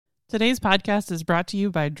Today's podcast is brought to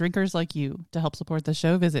you by drinkers like you. To help support the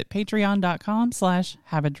show, visit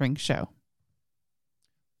patreon.com/haveadrinkshow.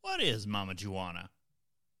 What is Mama Juana?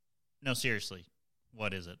 No, seriously,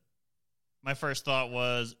 what is it? My first thought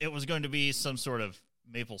was it was going to be some sort of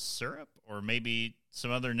maple syrup or maybe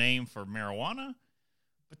some other name for marijuana,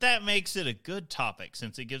 but that makes it a good topic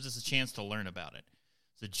since it gives us a chance to learn about it.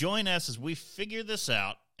 So join us as we figure this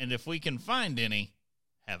out, and if we can find any,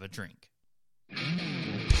 have a drink.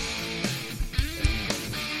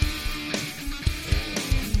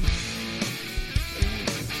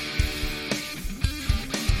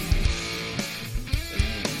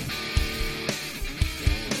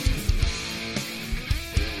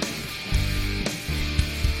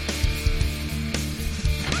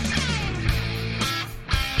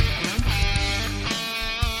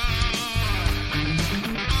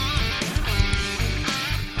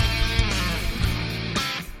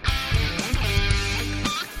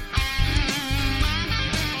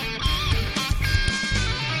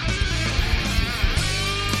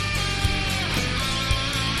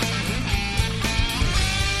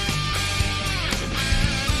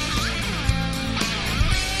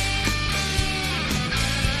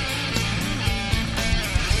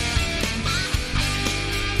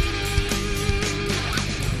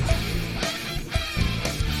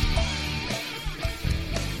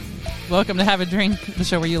 Welcome to Have a Drink, the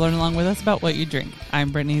show where you learn along with us about what you drink.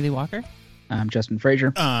 I'm Brittany Lee Walker. I'm Justin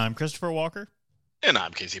Frazier. I'm Christopher Walker. And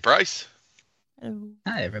I'm Casey Price. Hello.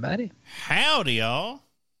 Hi, everybody. Howdy, y'all.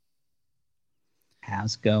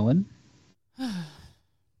 How's it going?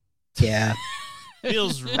 Yeah.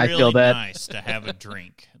 Feels really I feel that. nice to have a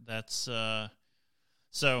drink. That's,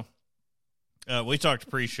 so, we talked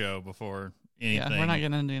pre-show before anything. Yeah, we're not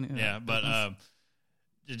getting into anything. Yeah, but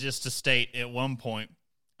just to state, at one point,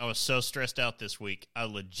 I was so stressed out this week, I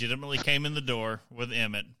legitimately came in the door with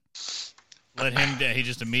Emmett, let him down. He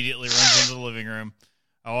just immediately runs into the living room.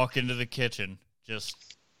 I walk into the kitchen, just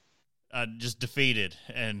defeated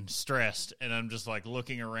and stressed, and I'm just like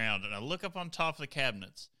looking around, and I look up on top of the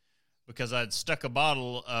cabinets because I'd stuck a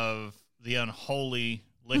bottle of the unholy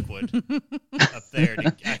liquid up there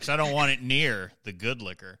because I don't want it near the good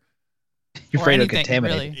liquor. You're afraid of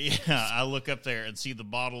contaminating. Really. Yeah, I look up there and see the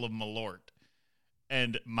bottle of Malort.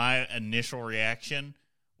 And my initial reaction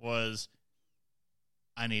was,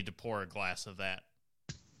 I need to pour a glass of that.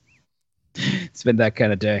 It's been that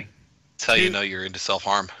kind of day. That's how you know you're into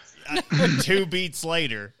self-harm. 2 beats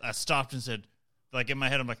later, I stopped and said, like in my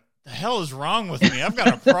head, I'm like, the hell is wrong with me? I've got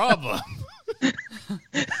a problem. I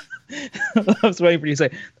was waiting for you to say,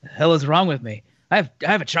 the hell is wrong with me? I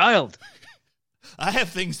have a child. I have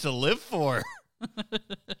things to live for.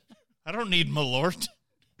 I don't need Malort.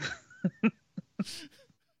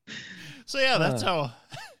 So yeah, that's how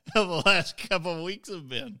the last couple of weeks have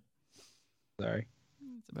been. Sorry.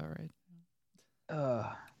 That's about right.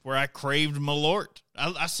 Where I craved Malort.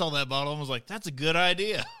 I saw that bottle and was like, that's a good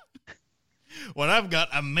idea. When I've got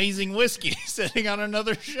amazing whiskey sitting on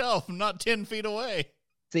another shelf, not 10 feet away.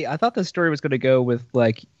 See, I thought the story was going to go with,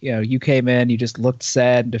 like, you know, you came in, you just looked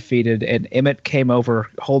sad and defeated, and Emmett came over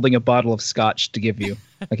holding a bottle of scotch to give you.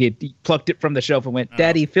 Like, he plucked it from the shelf and went,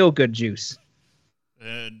 Daddy, feel good juice.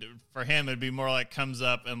 For him, it'd be more like comes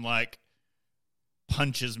up and like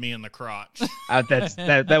punches me in the crotch.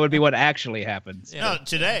 That would be what actually happens. Yeah. No,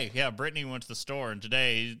 today, Brittany went to the store, and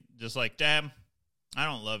today he's just like, Dad, I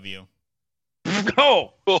don't love you.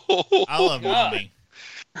 Go! I love Mommy.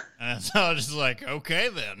 And so I was just like, okay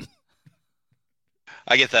then.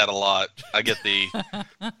 I get that a lot. I get the,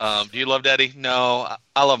 do you love Daddy? No,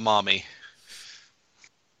 I love Mommy.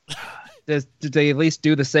 Did they at least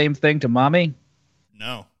do the same thing to Mommy?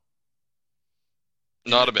 No.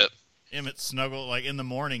 Not a bit. Emmett snuggle, like in the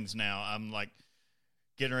mornings now, I'm like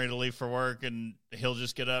getting ready to leave for work, and he'll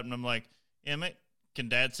just get up, and I'm like, Emmett, can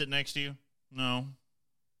Dad sit next to you? No.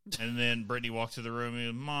 And then Brittany walks to the room,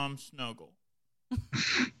 and Mom, snuggle.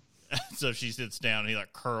 So she sits down, and he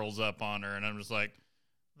like curls up on her, and I'm just like,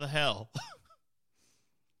 the hell?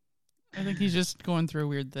 I think he's just going through a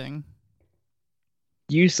weird thing.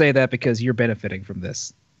 You say that because you're benefiting from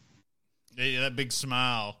this. Yeah, that big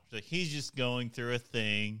smile. Like, he's just going through a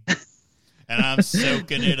thing, and I'm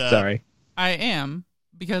soaking it up. Sorry. I am,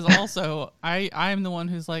 because also I'm the one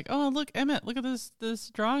who's like, oh, look, Emmett, look at this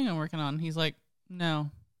drawing I'm working on. He's like, no.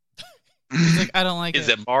 He's like, I don't like it. Is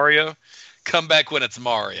it Mario? Come back when it's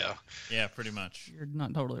Mario. Yeah, pretty much. You're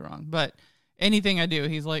not totally wrong. But anything I do,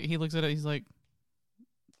 he's like, he looks at it, he's like,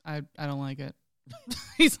 I don't like it.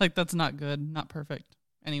 He's like, that's not good, not perfect.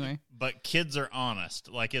 Anyway. But kids are honest.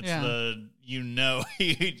 Like, it's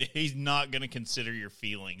he's not going to consider your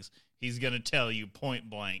feelings. He's going to tell you point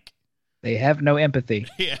blank. They have no empathy.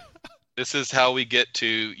 Yeah. This is how we get to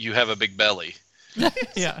you have a big belly.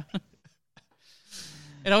 Yeah.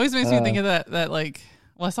 It always makes me think of that like,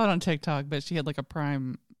 well, I saw it on TikTok, but she had like a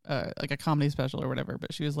Prime, like a comedy special or whatever.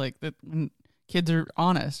 But she was like that when kids are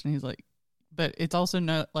honest, and he's like, but it's also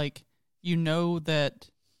not like that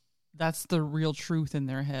that's the real truth in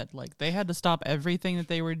their head. Like they had to stop everything that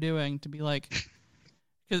they were doing to be like,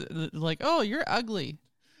 because like, oh, you're ugly.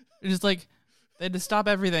 It's just like they had to stop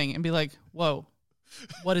everything and be like, whoa,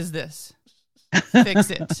 what is this?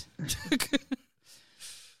 Fix it. It's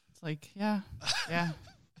like, yeah.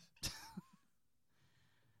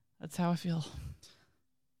 That's how I feel.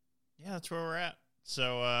 Yeah, that's where we're at.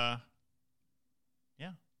 So,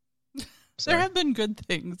 yeah. There have been good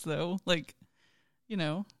things though. Like,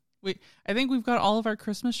 I think we've got all of our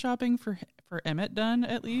Christmas shopping for Emmett done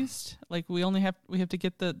at least. Like we have to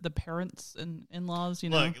get the parents and in-laws,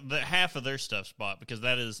 Look, the half of their stuff's bought because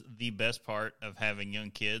that is the best part of having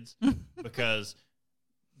young kids because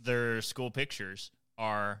their school pictures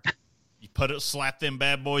are you slap them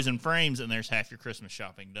bad boys in frames and there's half your Christmas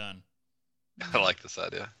shopping done. I like this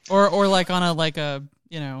idea. Or like on a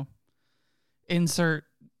insert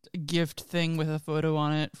gift thing with a photo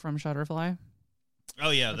on it from Shutterfly. Oh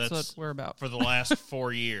yeah, that's what we're about. For the last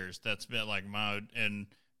 4 years, that's been like and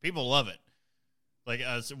people love it. Like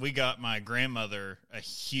so we got my grandmother a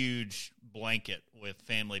huge blanket with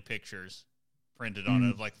family pictures printed on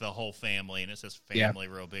it, of like the whole family, and it says family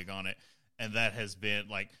real big on it. And that has been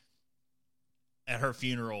like at her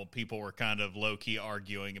funeral, people were kind of low key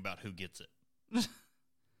arguing about who gets it.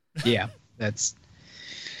 Yeah, that's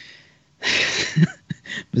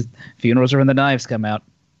funerals are when the knives come out.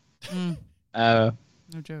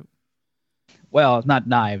 No joke. Well, not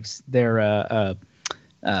knives. They're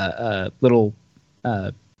little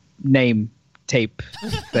name tape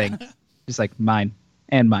thing, just like mine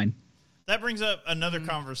and mine. That brings up another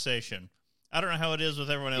conversation. I don't know how it is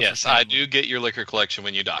with everyone else. Yes, I do get your liquor collection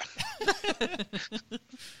when you die.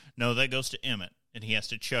 No, that goes to Emmett, and he has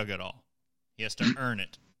to chug it all. He has to earn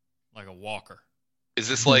it like a walker. Is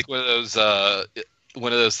this like one of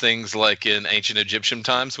those things like in ancient Egyptian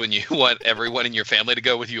times when you want everyone in your family to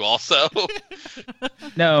go with you also?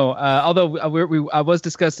 No, although I was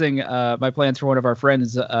discussing my plans for one of our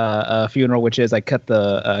friends' funeral, which is I cut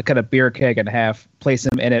a beer keg in half, place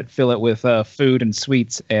him in it, fill it with food and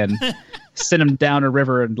sweets, and send him down a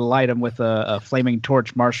river and light him with a flaming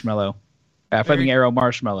torch marshmallow, flaming arrow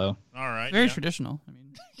marshmallow. All right, very traditional. I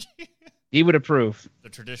mean, he would approve. The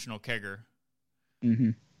traditional kegger.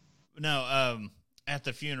 Mm-hmm. No, at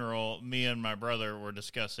the funeral, me and my brother were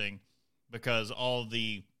discussing because all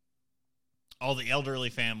the elderly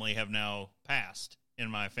family have now passed in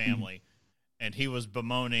my family, and he was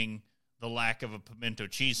bemoaning the lack of a pimento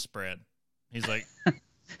cheese spread. He's like,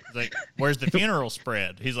 "Where's the funeral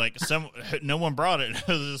spread?" He's like, no one brought it. It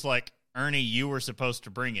was just like, Ernie, you were supposed to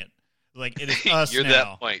bring it. Like, it is us You're now.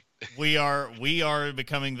 that point. We are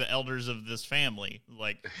becoming the elders of this family.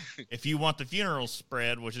 Like, if you want the funeral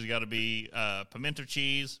spread, which has got to be pimento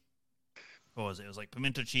cheese. What was it? It was like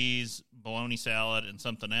pimento cheese, bologna salad, and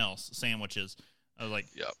something else, sandwiches. I was like,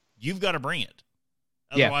 Yep. You've got to bring it.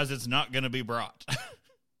 Otherwise, it's not going to be brought.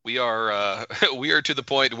 We are to the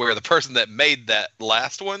point where the person that made that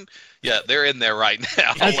last one, they're in there right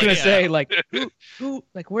now. I was gonna say, like, who,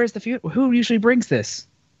 like, where's the funeral? Who usually brings this?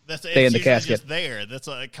 It's in the usually casket. just there. That's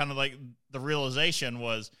kind of like the realization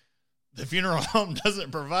was the funeral home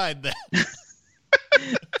doesn't provide that.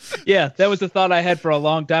 Yeah, that was the thought I had for a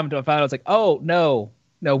long time until I found out. I was like, oh, no,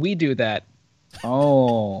 we do that.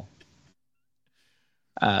 Oh.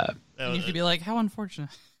 and you could be like, how unfortunate.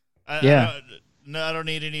 Yeah. I don't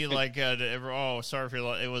need any like. Sorry for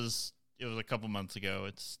your. It was a couple months ago.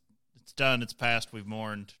 It's done. It's past. We've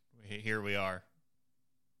mourned. Here we are.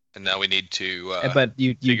 And now we need to but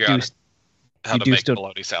you figure do out how to make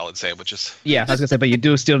bologna salad sandwiches. Yeah, I was gonna say, but you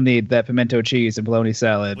do still need that pimento cheese and bologna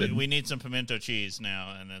salad. We need some pimento cheese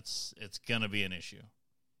now, and it's gonna be an issue.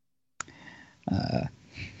 How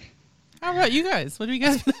about you guys? What do you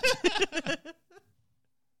guys?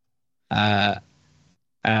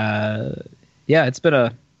 Yeah, it's been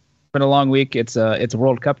a long week. It's a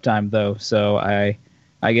World Cup time though, so I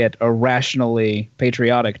get irrationally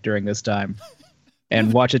patriotic during this time.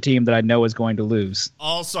 And watch a team that I know is going to lose.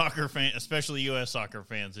 All soccer fans, especially U.S. soccer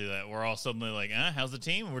fans, do that. We're all suddenly like, how's the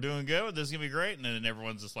team? We're doing good. This is going to be great. And then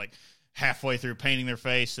everyone's just like halfway through painting their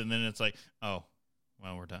face. And then it's like, oh,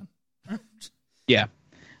 well, we're done. Yeah.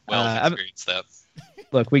 Well, I've experienced that.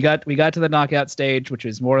 Look, we got to the knockout stage, which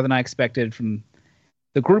is more than I expected from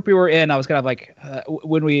the group we were in. I was kind of like,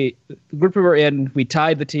 the group we were in, we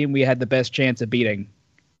tied the team we had the best chance of beating.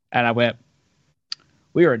 And I went,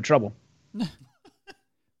 we are in trouble.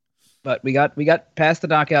 But we got past the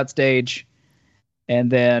knockout stage,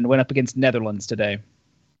 and then went up against Netherlands today,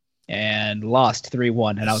 and lost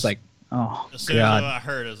 3-1. And I was like, oh, as soon as God. I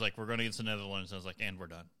heard, I was like, we're going against the Netherlands. I was like, and we're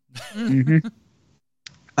done. Mm-hmm.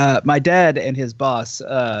 My dad and his boss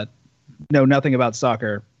know nothing about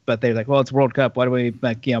soccer, but they're like, well, it's World Cup. Why do we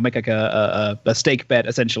make like a steak bet,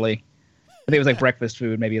 essentially? I think it was like breakfast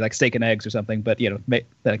food, maybe like steak and eggs or something. But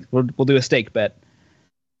we'll do a steak bet,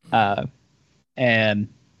 and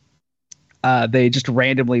they just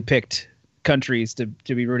randomly picked countries to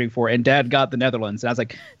be rooting for, and Dad got the Netherlands, and I was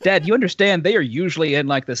like, Dad, you understand they are usually in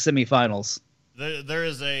like the semifinals. There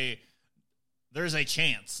is a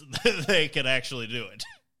chance that they could actually do it.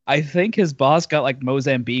 I think his boss got like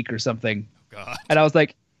Mozambique or something. Oh, God. And I was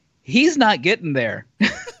like, he's not getting there.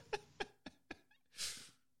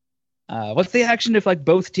 What's the action if like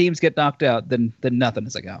both teams get knocked out? Then nothing.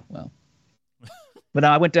 It's like, oh well. But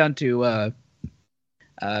I went down to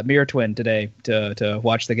Mirror Twin today to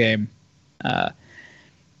watch the game.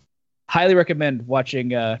 Highly recommend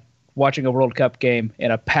watching a World Cup game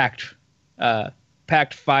in a packed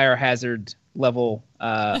fire hazard level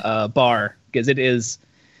bar, because it is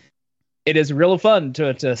real fun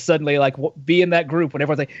to suddenly like be in that group when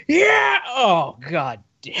everyone's like, yeah, oh God.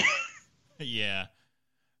 Yeah.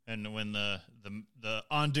 And when the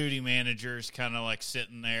on-duty manager's kind of like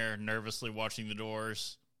sitting there nervously watching the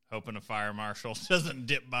doors, hoping a fire marshal doesn't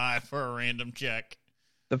dip by for a random check.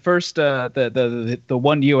 The first, the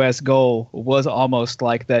one U.S. goal was almost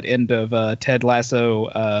like that end of Ted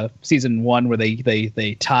Lasso season 1, where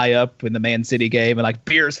they tie up in the Man City game and like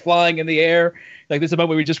beers flying in the air. Like this is a moment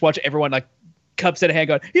where we just watch everyone like cups in hand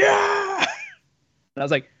going, yeah. And I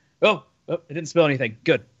was like, oh, it didn't spill anything.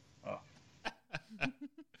 Good.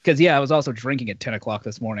 Because I was also drinking at 10 o'clock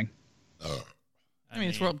this morning. I mean,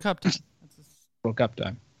 it's World Cup time. World Cup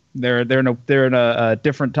time. They're in a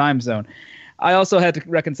different time zone. I also had to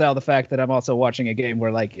reconcile the fact that I'm also watching a game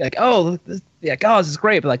where this is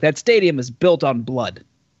great, but like that stadium is built on blood.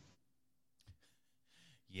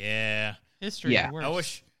 Yeah, history. Yeah. I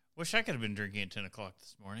wish I could have been drinking at 10 o'clock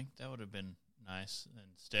this morning. That would have been nice.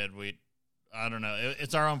 Instead, I don't know.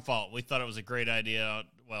 It's our own fault. We thought it was a great idea.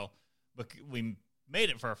 Well, but we made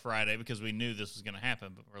it for a Friday because we knew this was going to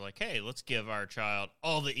happen. But we're like, hey, let's give our child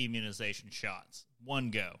all the immunization shots.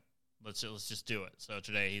 One go. Let's just do it. So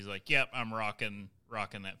today he's like, yep, I'm rocking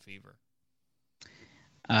that fever.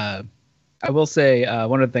 I will say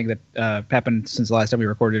one of the things that happened since the last time we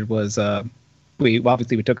recorded was we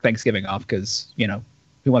took Thanksgiving off because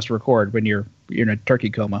who wants to record when you're in a turkey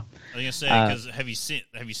coma? I was gonna say, because have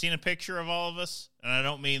you seen a picture of all of us? And I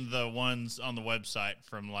don't mean the ones on the website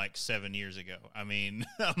from like 7 years ago. I mean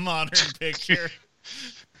a modern picture.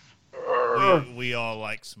 we all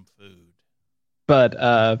like some food. But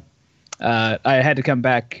I had to come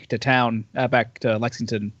back to town, back to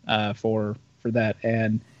Lexington for that,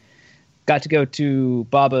 and got to go to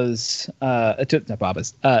Ethereal's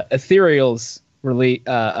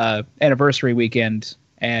anniversary weekend,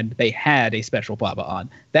 and they had a special Baba on.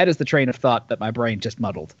 That is the train of thought that my brain just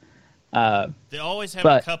muddled. They always have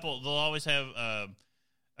a couple. They'll always have a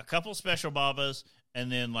couple special Babas,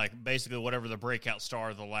 and then like basically whatever the breakout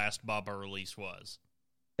star of the last Baba release was.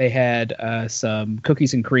 They had some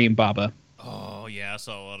cookies and cream Baba. Oh yeah, I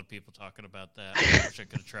saw a lot of people talking about that. I wish I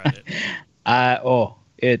could have tried it.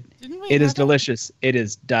 It is delicious. It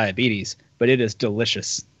is diabetes, but it is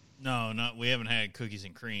delicious. No, we haven't had cookies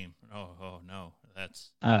and cream. Oh no, that's.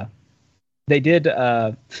 They did.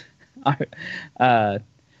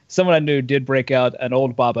 Someone I knew did break out an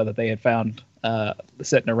old Baba that they had found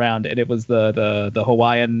sitting around, and it was the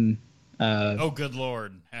Hawaiian. Oh, good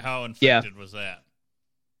Lord! How infected was that?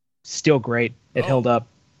 Still great. It held up.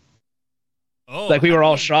 Oh, like we were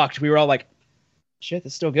all shocked. We were all like, "Shit,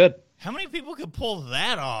 that's still good." How many people could pull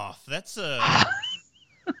that off? That's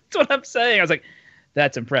That's what I'm saying. I was like,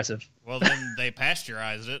 "That's impressive." Well, then they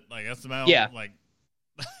pasteurized it. Like that's the like.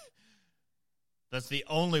 That's the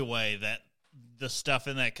only way that the stuff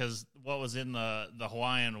in that, because what was in the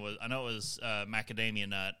Hawaiian was, I know it was macadamia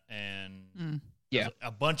nut and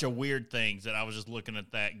a bunch of weird things that I was just looking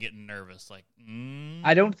at that getting nervous. Like,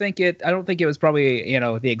 I don't think it was probably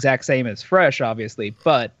the exact same as fresh, obviously,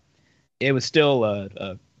 but it was still a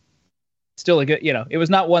good. It was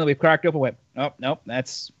not one that we've cracked open and went, oh nope,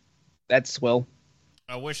 that's swill.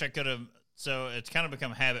 I wish I could have. So it's kind of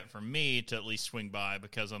become a habit for me to at least swing by,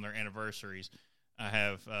 because on their anniversaries, I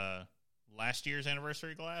have last year's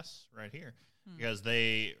anniversary glass right here, because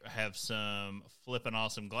they have some flippin'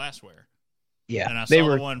 awesome glassware. Yeah, and I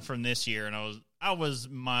saw the one from this year, and I was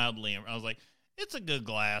mildly. I was like, it's a good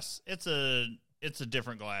glass. It's a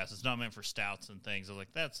different glass. It's not meant for stouts and things. I was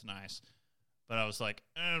like, that's nice. But I was like,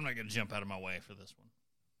 I'm not going to jump out of my way for this one.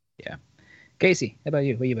 Yeah. Casey, how about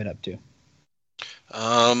you? What you been up to?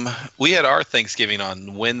 We had our Thanksgiving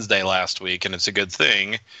on Wednesday last week, and it's a good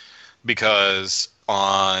thing because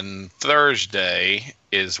on Thursday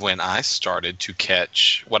is when I started to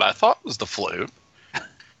catch what I thought was the flu.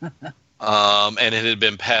 And it had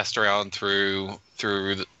been passed around through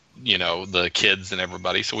the, the kids and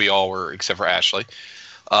everybody. So we all were, except for Ashley.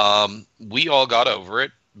 We all got over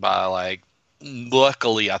it by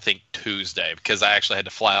luckily I think Tuesday, because I actually had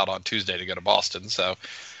to fly out on Tuesday to go to Boston. So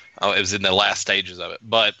it was in the last stages of it.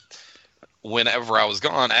 But whenever I was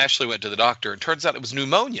gone, Ashley went to the doctor, and turns out it was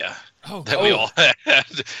pneumonia that we all had.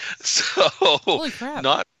 So holy crap!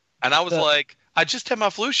 And I was like, I just had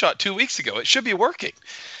my flu shot 2 weeks ago. It should be working.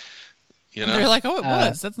 They're like, oh, it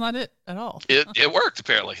was. That's not it at all. It worked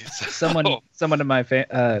apparently. Someone in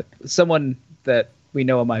my someone that we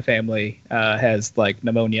know in my family has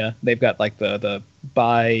pneumonia. They've got the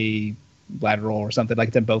bilateral or something,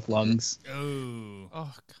 it's in both lungs. Oh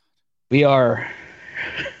God. We're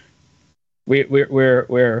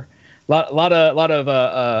lot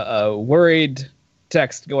of worried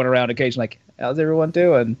text going around occasionally, how's everyone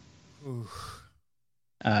doing?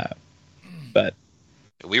 But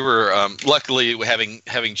we were luckily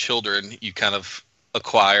having children, you kind of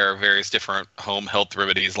acquire various different home health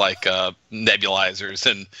remedies like nebulizers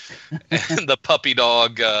and the puppy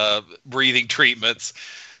dog breathing treatments.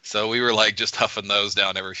 So we were just huffing those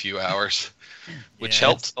down every few hours, which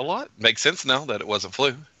helped a lot. Makes sense now that it wasn't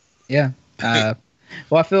flu. Yeah.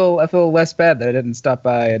 Well, I feel less bad that I didn't stop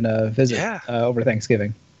by and visit over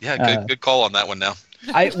Thanksgiving. Yeah, good call on that one now.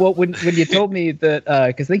 When you told me that,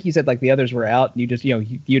 because I think you said the others were out and you just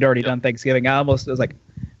you'd already done Thanksgiving. I was like,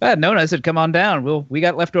 I had known. I said, come on down. We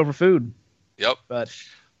got leftover food. Yep. But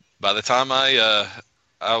by the time I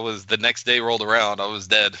was the next day rolled around, I was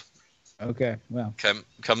dead. Okay. Well,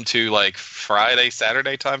 come to Friday,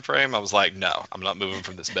 Saturday time frame. I was like, no, I'm not moving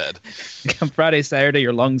from this bed. Come Friday, Saturday,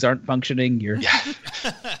 your lungs aren't functioning.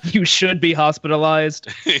 You should be hospitalized.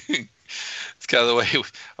 It's kind of the way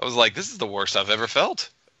I was like, this is the worst I've ever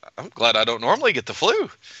felt. I'm glad I don't normally get the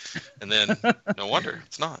flu. And then no wonder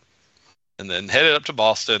it's not. And then headed up to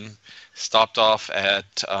Boston, stopped off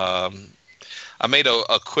at, I made a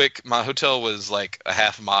quick, my hotel was a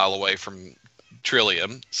half a mile away from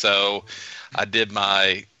Trillium. So I had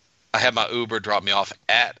my Uber drop me off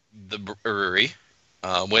at the brewery,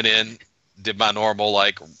 went in, did my normal,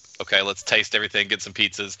 okay, let's taste everything, get some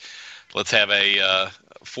pizzas. Let's have a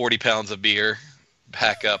 40 pounds of beer,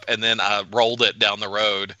 pack up, and then I rolled it down the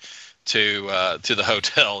road to the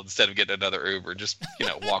hotel instead of getting another Uber. Just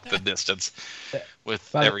walk the distance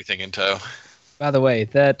with everything in tow. By the way,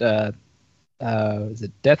 that is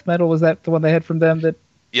it Death Metal? Was that the one they had from them?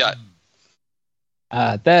 Yeah.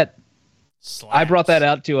 That Slaps. I brought that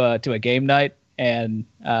out to a game night, and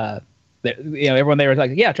everyone there was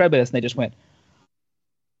like, yeah, try this, and they just went,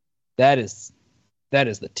 that is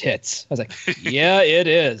the tits. I was like, yeah, it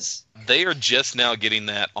is. They are just now getting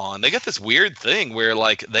that on. They got this weird thing where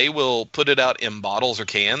they will put it out in bottles or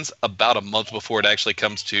cans about a month before it actually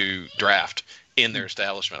comes to draft in their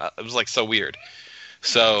establishment. It was so weird.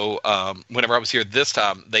 So whenever I was here this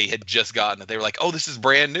time, they had just gotten it. They were like, oh, this is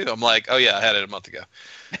brand new. I'm like, oh yeah, I had it a month ago.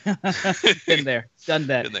 Been there, done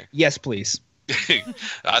that. Been there. Yes, please.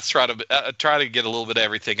 I try to get a little bit of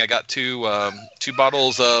everything. I got two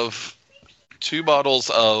bottles of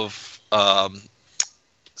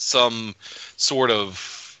some sort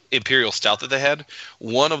of imperial stout that they had.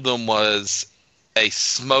 One of them was a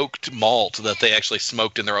smoked malt that they actually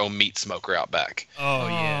smoked in their own meat smoker out back. Oh,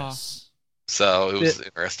 yes. So it was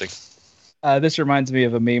interesting. This reminds me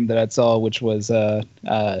of a meme that I saw, which was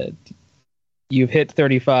you've hit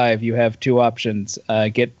 35, you have two options.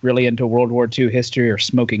 Get really into World War II history or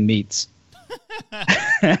smoking meats.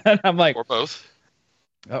 And I'm like, or both.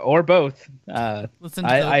 Or both. Listen to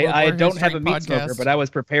I don't have History a meat podcast. smoker, but I was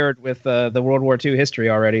prepared with the World War II history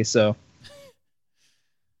already. So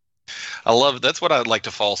I love it. That's what I'd like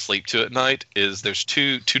to fall asleep to at night. Is there's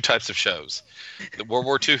two types of shows: the World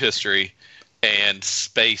War II history and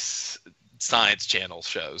space science channel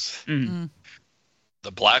shows. Mm-hmm.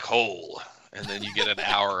 The black hole, and then you get an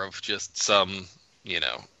hour of just some,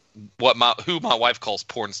 who my wife calls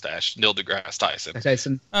porn stash, Neil deGrasse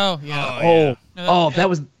Tyson. Oh yeah. That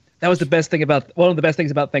was the best thing about one of the best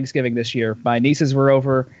things about Thanksgiving this year. My nieces were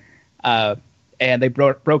over, and they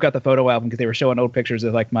broke out the photo album because they were showing old pictures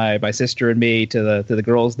of my sister and me to the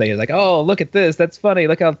girls. They were like, oh, look at this, that's funny.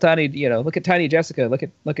 Look how tiny, look at tiny Jessica. Look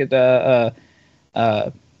at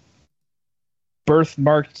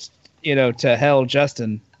birthmarked, to hell,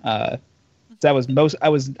 Justin. I was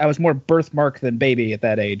more birthmark than baby at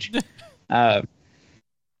that age.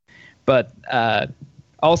 But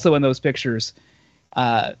also in those pictures,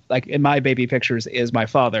 like in my baby pictures, is my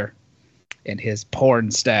father and his porn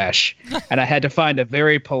stash. And I had to find a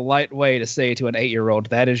very polite way to say to an 8-year-old,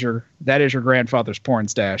 that is your grandfather's porn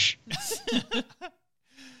stash.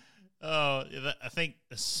 Oh, I think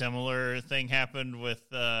a similar thing happened with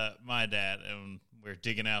my dad, and we're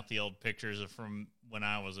digging out the old pictures from when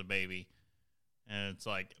I was a baby, and it's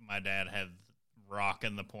like my dad had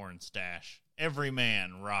rocking the porn stash. Every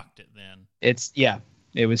man rocked it then.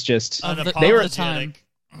 It was just unapologetic.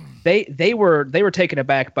 They were taken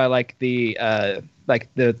aback by like the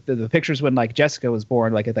pictures when like Jessica was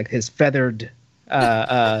born, like his feathered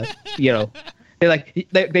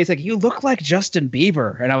they said, you look like Justin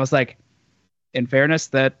Bieber. And I was like, in fairness,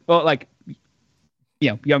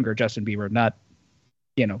 younger Justin Bieber, not,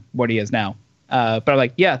 what he is now. But I'm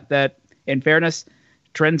like, yeah, that in fairness,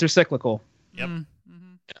 trends are cyclical. Yep.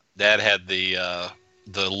 Mm-hmm. Dad had the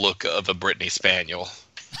look of a Brittany Spaniel.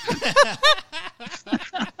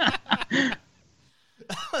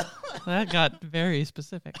 That got very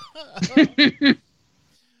specific.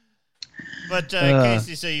 But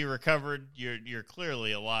Casey, so you recovered. You're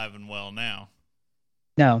clearly alive and well now.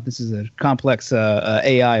 No, this is a complex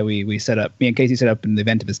AI we set up. Me and Casey set up in the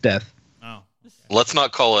event of his death. Oh, okay. Let's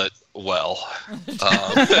not call it well.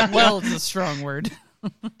 Well, it's a strong word.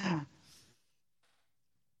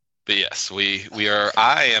 But yes, we are.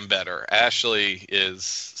 I am better. Ashley is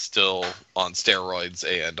still on steroids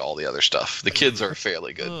and all the other stuff. The kids are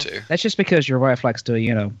fairly good too. That's just because your wife likes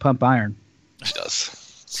to, pump iron. She does.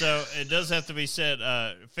 So it does have to be said,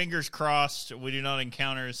 fingers crossed we do not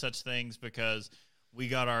encounter such things, because we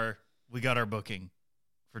got our booking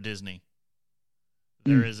for Disney.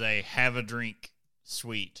 There is a have a drink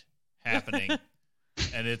suite happening.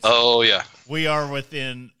 And it's we are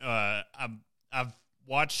within I've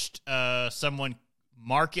watched someone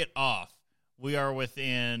mark it off. We are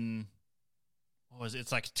within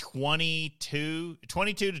it's like 22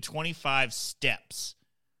 to 25 steps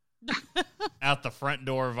out the front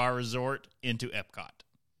door of our resort into Epcot.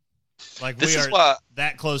 Like, we are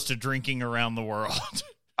that close to drinking around the world.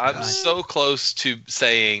 I'm so close to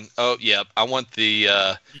saying, "Oh, yeah, I want the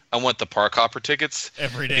park hopper tickets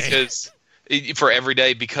every day."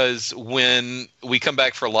 Because when we come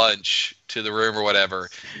back for lunch to the room or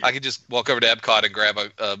whatever, I could just walk over to Epcot and grab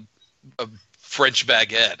a French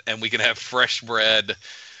baguette, and we can have fresh bread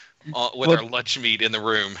with our lunch meat in the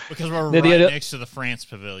room. Because we're right next to the France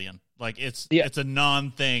Pavilion. Like, it's a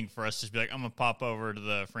non-thing for us to just be like, I'm going to pop over to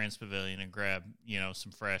the France Pavilion and grab,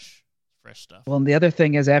 some fresh stuff. Well, and the other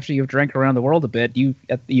thing is, after you've drank around the world a bit,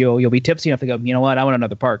 you'll be tipsy enough to go, you know what, I want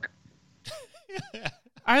another park.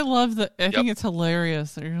 I love that. I think it's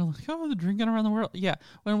hilarious. You're like, the drinking around the world. Yeah.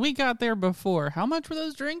 When we got there before, how much were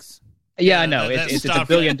those drinks? Yeah, I know. It's $1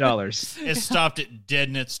 billion. It stopped it dead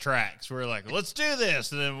in its tracks. We're like, let's do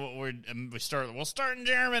this. And then we'll start in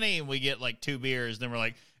Germany. And we get like 2 beers. Then we're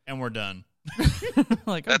like, and we're done.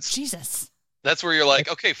 Like, Jesus. That's where you're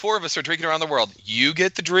like, okay, 4 of us are drinking around the world. You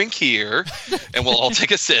get the drink here, and we'll all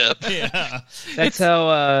take a sip. Yeah. That's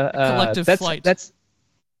how collective flight.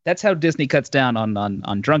 That's how Disney cuts down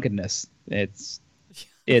on drunkenness. It's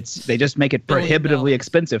they just make it prohibitively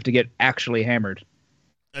expensive to get actually hammered.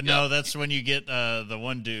 No, that's when you get the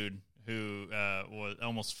one dude who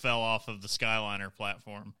almost fell off of the Skyliner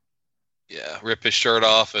platform. Yeah, rip his shirt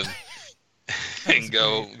off and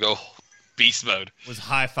go beast mode. Was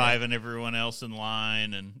high-fiving everyone else in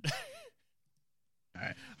line. And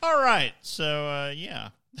All right. So, yeah.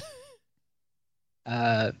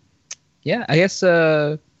 Yeah, I guess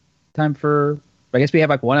time for... I guess we have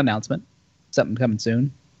like one announcement. Something coming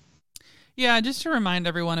soon. Yeah, just to remind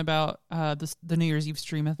everyone about the New Year's Eve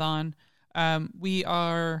Streamathon. We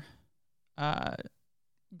are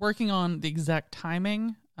working on the exact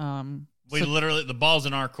timing. Literally, the ball's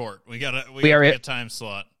in our court. We got a time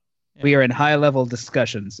slot. Yeah. We are in high-level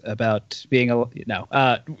discussions about being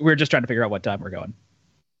we're just trying to figure out what time we're going.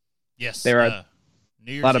 Yes. There are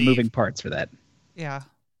New Year's a lot of Eve. moving parts for that. Yeah.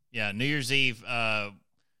 Yeah, New Year's Eve,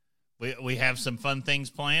 we have some fun things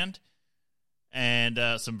planned. And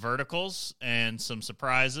some verticals and some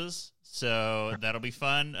surprises, so that'll be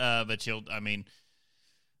fun. But I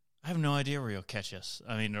have no idea where you'll catch us.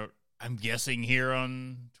 I mean, I'm guessing here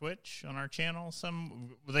on Twitch on our channel.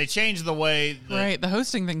 They changed the way. Right, the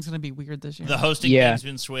hosting thing's going to be weird this year. The hosting thing's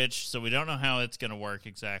been switched, so we don't know how it's going to work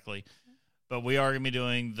exactly. But we are going to be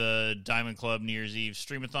doing the Diamond Club New Year's Eve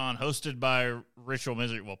Streamathon, hosted by Ritual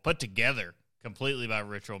Misery. Well, put together completely by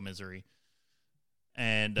Ritual Misery.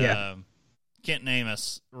 And Yeah. Kent and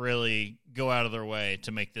Amos really go out of their way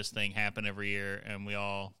to make this thing happen every year, and we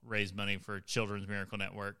all raise money for Children's Miracle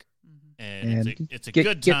Network. And it's a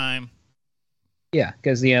good time. Yeah,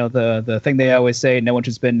 because the thing they always say, no one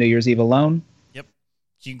should spend New Year's Eve alone. Yep,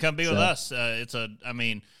 you can come be with us.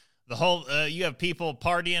 The whole you have people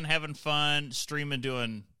partying, having fun, streaming,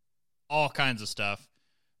 doing all kinds of stuff.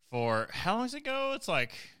 For how long does it go? It's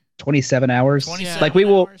like 27 hours. 27 like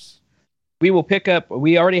hours. we will pick up.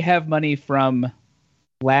 We already have money from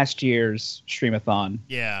last year's Streamathon.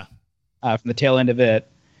 Yeah. From the tail end of it.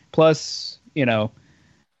 Plus,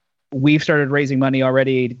 we've started raising money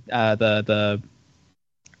already.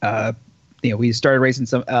 We started raising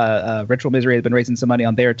some. Ritual Misery has been raising some money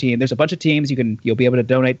on their team. There's a bunch of teams you'll be able to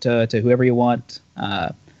donate to whoever you want.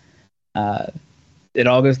 It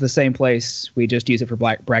all goes to the same place. We just use it for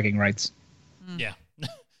bragging rights. Yeah.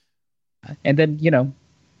 And then you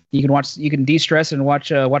can de-stress and watch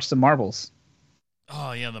some marbles.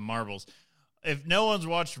 Oh yeah, the marbles. If no one's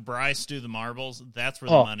watched Bryce do the marbles, that's where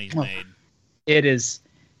the money's made. It's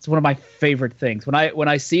one of my favorite things. When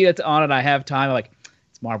I see it's on and I have time, I'm like,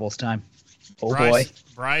 it's marbles time. Oh boy.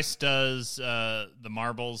 Bryce does the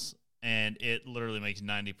marbles, and it literally makes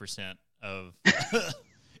 90% of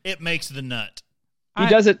it makes the nut. He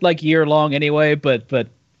does it like year long anyway, but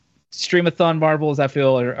Streamathon marbles I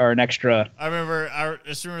feel are an extra. I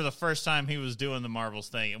just remember the first time he was doing the marbles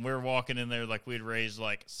thing, and we were walking in there like we'd raised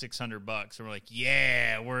like $600, and we're like,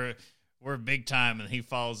 yeah, we're big time, and he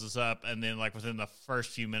follows us up, and then like within the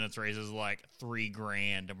first few minutes raises like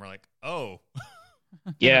 $3,000, and we're like, oh,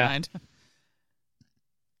 yeah.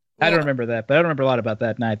 I don't remember that, but I don't remember a lot about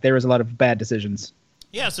that night. There was a lot of bad decisions.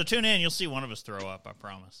 Yeah, so tune in. You'll see one of us throw up, I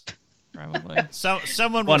promise. Probably.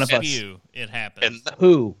 Someone will spew. It happens.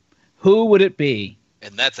 And Who would it be?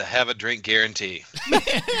 And that's a have a drink guarantee.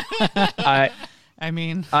 I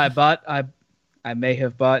may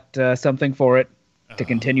have bought something for it to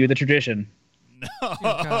continue the tradition.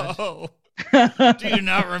 No. Do you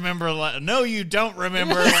not remember? No, you don't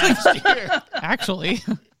remember last year. Actually,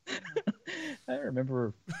 I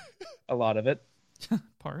remember a lot of it.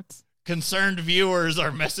 Parts. Concerned viewers are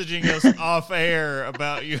messaging us off air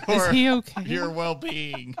about Is he okay? your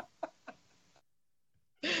well-being.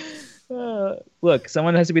 Look,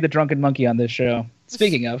 someone has to be the drunken monkey on this show.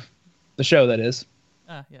 Speaking of the show, that is.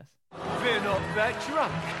 Yes. We're not that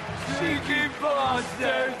drunk. Cheeky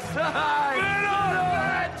bastards. We're not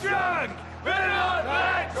that drunk. We're not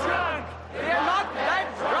that drunk. We're not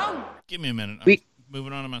that drunk. Give me a minute. I'm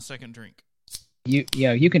moving on to my second drink. You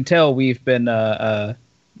can tell we've been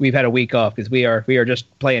we've had a week off because we are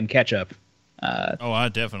just playing catch up. I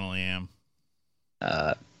definitely am.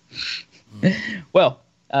 Well,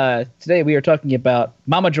 today we are talking about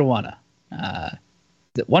Mama Joanna.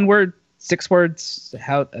 Is it one word, 6 words?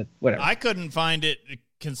 How? Whatever. I couldn't find it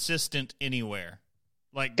consistent anywhere.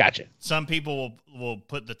 Like, Gotcha. Some people will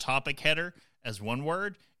put the topic header as one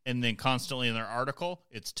word, and then constantly in their article,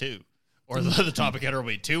 it's 2. Or the topic header will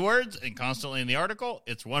be 2 words, and constantly in the article,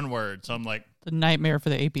 it's 1 word. So I'm like, The nightmare for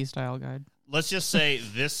the AP style guide. let's just say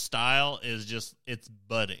this style is it's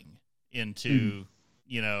budding into,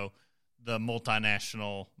 the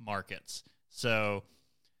multinational markets. So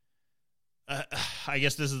I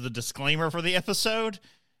guess this is the disclaimer for the episode.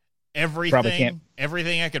 Everything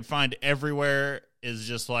I could find everywhere is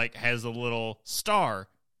just like has a little star,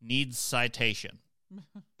 needs citation.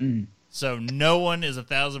 So no one is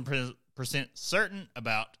 1,000% certain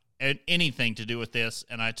about anything to do with this,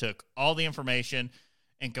 and I took all the information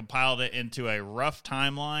and compiled it into a rough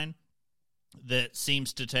timeline that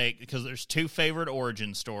seems to take, because there's 2 favorite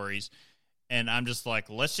origin stories, and I'm just like,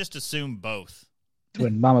 let's just assume both.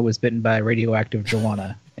 When Mama was bitten by a radioactive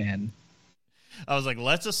Joanna, and I was like,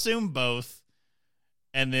 let's assume both,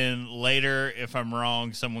 and then later, if I'm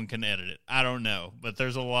wrong, someone can edit it. I don't know, but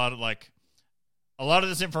there's a lot of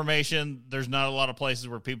this information. There's not a lot of places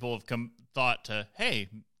where people have thought to, hey,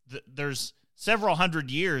 there's several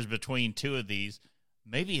hundred years between 2 of these.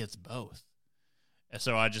 Maybe it's both. And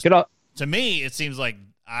so I just, to me, it seems like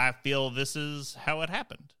I feel this is how it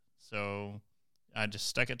happened. So I just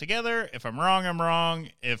stuck it together. If I'm wrong, I'm wrong.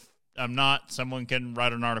 If I'm not, someone can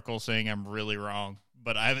write an article saying I'm really wrong.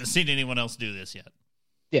 But I haven't seen anyone else do this yet.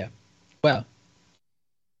 yeah. Well,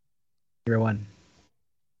 everyone,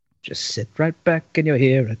 just sit right back and you'll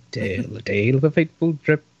hear a tale of a fateful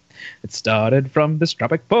trip. It started from this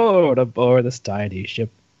tropic port aboard this tiny ship.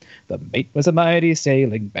 The mate was a mighty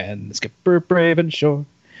sailing man, the skipper brave and sure.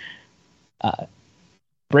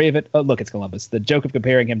 Brave it. Oh, look, it's Columbus. The joke of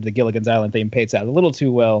comparing him to the Gilligan's Island theme pays out a little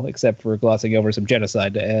too well, except for glossing over some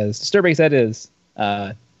genocide. As disturbing as that is,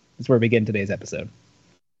 that's where we begin today's episode.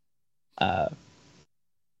 Uh,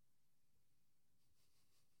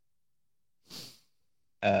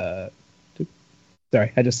 uh,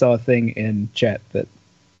 sorry, I just saw a thing in chat that.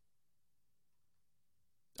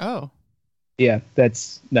 Oh. Yeah,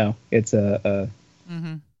 it's a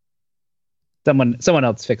Mm-hmm. someone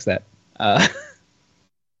else fix that.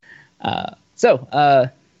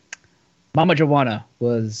 Mama Joanna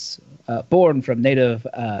was born from native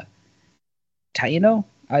Taino.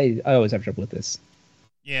 I always have trouble with this.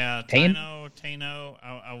 Yeah, Tain? Taino.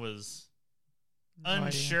 I was No idea.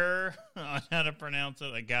 unsure on how to pronounce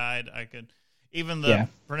it. A guide I could, even the Yeah.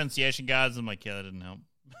 pronunciation guides. I'm like, yeah, that didn't help.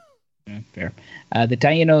 Yeah, fair. The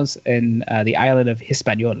Tainos in the island of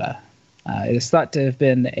Hispaniola. It is thought to have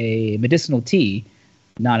been a medicinal tea,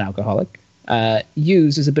 non-alcoholic,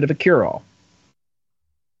 used as a bit of a cure-all.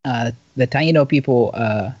 The Taino people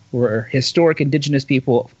were historic indigenous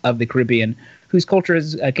people of the Caribbean whose culture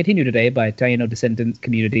is continued today by Taino descendant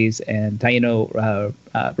communities and Taino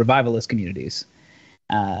revivalist communities.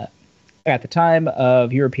 At the time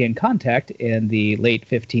of European contact in the late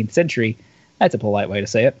 15th century, that's a polite way to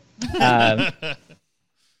say it,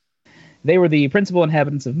 they were the principal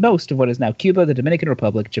inhabitants of most of what is now Cuba, the Dominican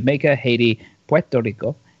Republic, Jamaica, Haiti, Puerto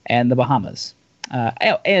Rico, and the Bahamas,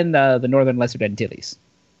 and the northern Lesser Antilles.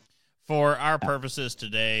 For our purposes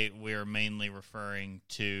today, we are mainly referring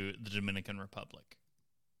to the Dominican Republic.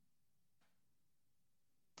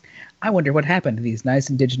 I wonder what happened to these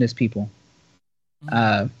nice indigenous people.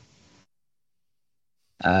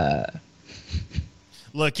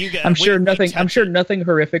 Look, you guys. I'm sure nothing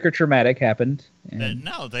horrific or traumatic happened.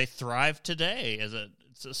 No, they thrive today as a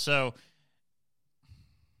so.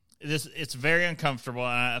 It's very uncomfortable,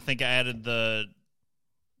 and I think I added the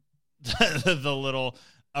little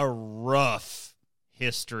a rough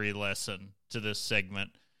history lesson to this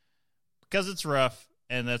segment because it's rough,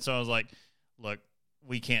 and that's why I was like, look,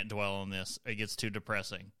 we can't dwell on this; it gets too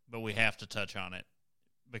depressing, but we have to touch on it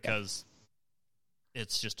because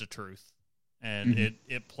it's just a truth. And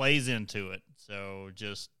it plays into it, so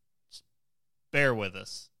just bear with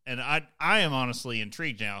us. And I am honestly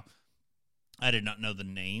intrigued now. I did not know the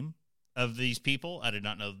name of these people. I did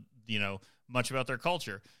not know much about their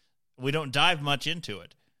culture. We don't dive much into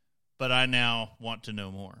it, but I now want to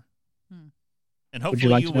know more. And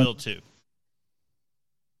hopefully you will too.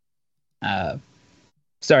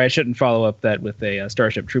 Sorry, I shouldn't follow up that with a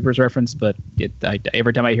Starship Troopers reference, but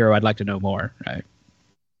every time I hear, I'd like to know more. Right.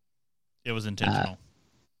 It was intentional.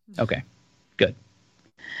 Okay, good.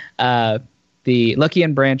 The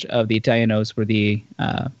Luckian branch of the Tainos were the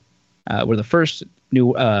first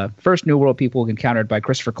New World people encountered by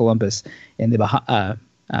Christopher Columbus in the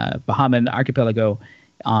Bahamian archipelago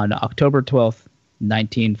on October 12th,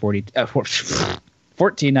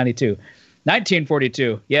 1492.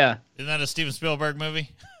 1942. Yeah. Isn't that a Steven Spielberg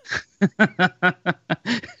movie?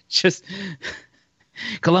 Just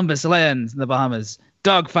Columbus lands in the Bahamas.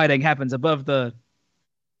 Dogfighting happens above the.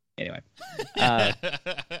 Anyway.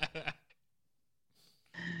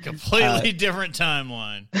 Completely different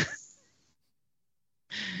timeline.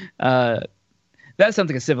 That sounds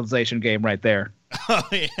like a Civilization game right there. Oh,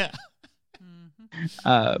 yeah.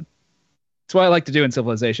 That's what I like to do in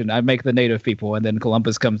Civilization. I make the native people, and then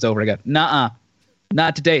Columbus comes over and I go, "Nuh-uh,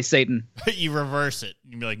 not today, Satan." You reverse it.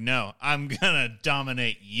 You be like, "No, I'm gonna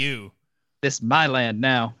dominate you. This is my land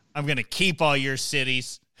now." I'm gonna keep all your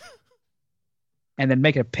cities. And then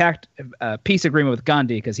make a peace agreement with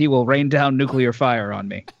Gandhi because he will rain down nuclear fire on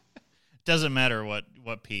me. Doesn't matter what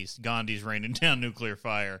peace. Gandhi's raining down nuclear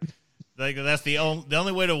fire. That's the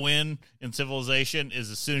only way to win in Civilization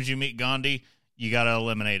is as soon as you meet Gandhi, you got to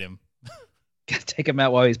eliminate him. Take him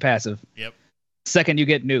out while he's passive. Yep. Second you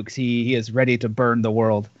get nukes, he is ready to burn the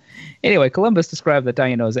world. Anyway, Columbus described the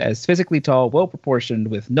Tainos as physically tall, well-proportioned,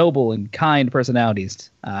 with noble and kind personalities.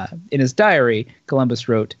 In his diary, Columbus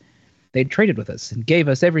wrote, "They traded with us and gave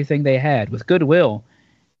us everything they had with goodwill.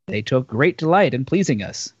 They took great delight in pleasing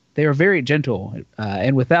us. They are very gentle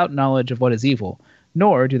and without knowledge of what is evil,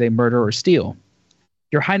 nor do they murder or steal.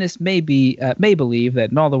 Your Highness may believe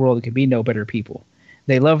that in all the world there can be no better people.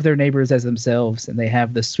 They love their neighbors as themselves, and they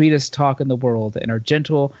have the sweetest talk in the world and are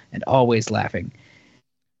gentle and always laughing."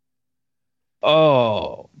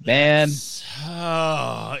 Oh, man.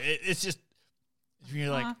 It's just,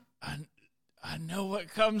 you're like, I know what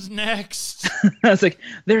comes next. I was like,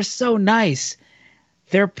 they're so nice.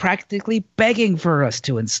 They're practically begging for us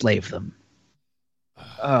to enslave them.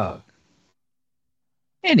 Oh.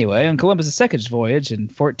 Anyway, on Columbus' second voyage in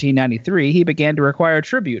 1493, he began to require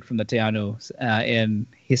tribute from the Tainos in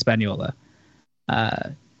Hispaniola.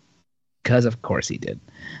 Because of course he did.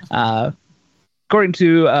 According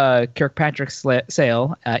to Kirkpatrick's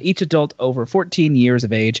sale, each adult over 14 years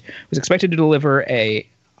of age was expected to deliver a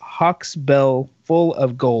hawk's bell full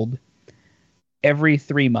of gold every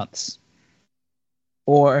 3 months.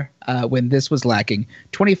 Or, when this was lacking,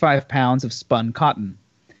 25 pounds of spun cotton.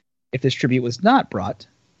 If this tribute was not brought,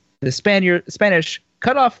 the Spanish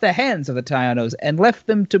cut off the hands of the Tainos and left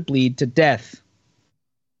them to bleed to death.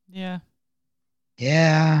 Yeah.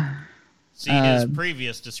 Yeah. See his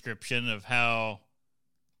previous description of how,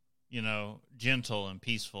 gentle and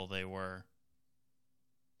peaceful they were.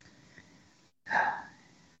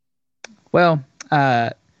 Well,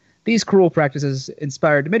 these cruel practices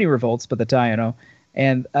inspired many revolts by the Taino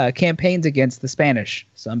and campaigns against the Spanish,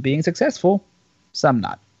 some being successful, some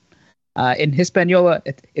not. In Hispaniola,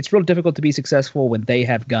 it's real difficult to be successful when they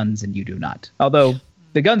have guns and you do not. Although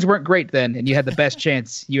the guns weren't great then, and you had the best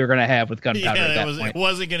chance you were going to have with gunpowder at that point. It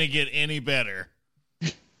wasn't going to get any better.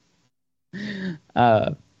 In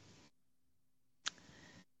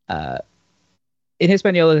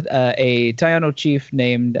Hispaniola, a Taino chief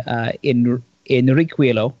named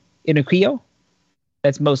Enriquillo.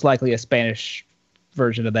 That's most likely a Spanish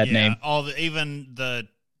version of that name. Even the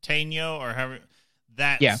Taino or however,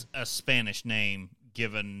 that's a Spanish name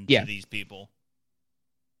given to these people.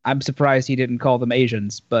 I'm surprised he didn't call them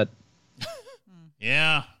Asians, but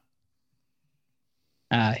yeah.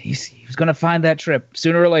 He was going to find that trip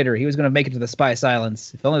sooner or later. He was going to make it to the Spice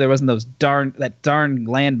Islands. If only there wasn't that darn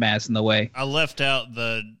landmass in the way. I left out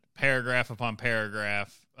the paragraph upon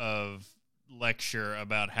paragraph of lecture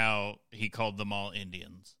about how he called them all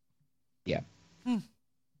Indians. Yeah.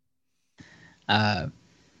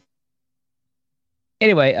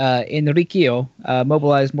 Anyway, Enriquillo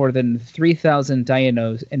mobilized more than 3,000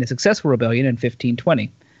 Tainos in a successful rebellion in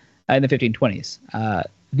 1520, in the 1520s.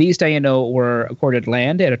 These Taino were accorded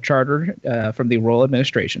land and a charter from the royal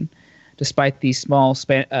administration. Despite the small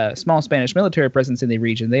Spanish military presence in the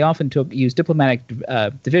region, they often used diplomatic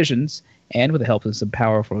divisions and, with the help of some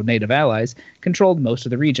powerful native allies, controlled most of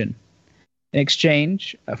the region. In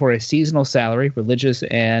exchange for a seasonal salary, religious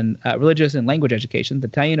and language education, the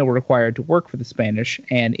Taino were required to work for the Spanish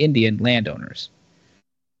and Indian landowners.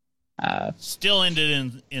 Still ended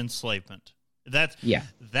in enslavement. That's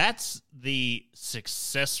the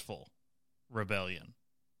successful rebellion.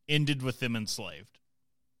 Ended with them enslaved.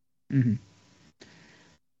 Mm-hmm.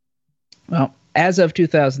 Well, as of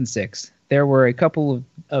 2006, there were a couple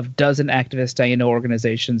of dozen activist Taino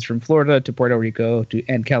organizations from Florida to Puerto Rico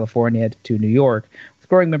and California to New York, with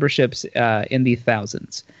growing memberships in the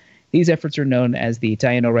thousands. These efforts are known as the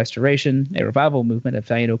Taino Restoration, a revival movement of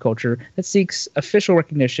Taino culture that seeks official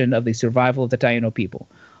recognition of the survival of the Taino people.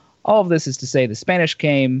 All of this is to say the Spanish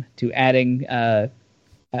came to adding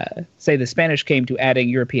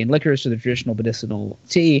European liquors to the traditional medicinal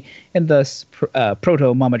tea, and thus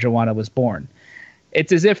proto Mama Juana was born.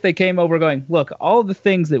 It's as if they came over going, look, all the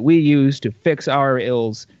things that we use to fix our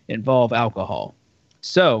ills involve alcohol.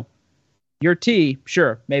 So, your tea,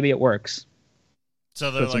 sure, maybe it works. So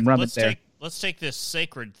they're like, let's take this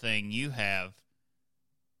sacred thing you have,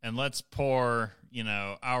 and let's pour,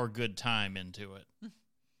 our good time into it.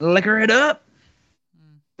 Liquor it up,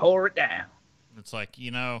 pour it down. It's like,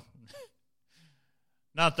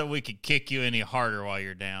 not that we could kick you any harder while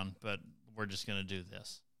you're down, but we're just going to do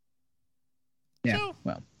this. Yeah, so,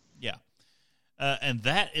 well. Yeah. And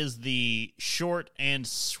that is the short and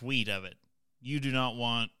sweet of it. You do not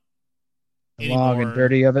want the long and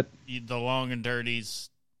dirty of it. The long and dirty's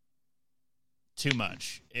too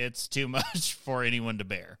much. It's too much for anyone to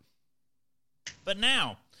bear. But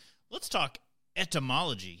now, let's talk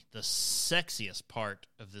etymology, the sexiest part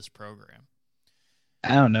of this program.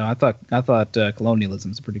 I don't know. I thought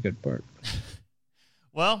colonialism's a pretty good part.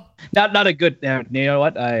 Well, not a good. You know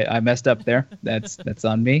what? I messed up there. That's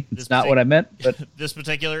on me. It's not what I meant. But this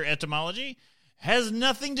particular etymology has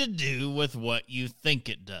nothing to do with what you think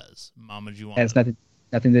it does. Mama Juana has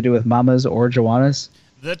nothing to do with mamas or Joannas.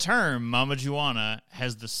 The term Mama Juana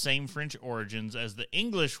has the same French origins as the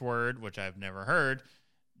English word, which I've never heard,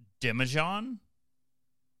 demijohn.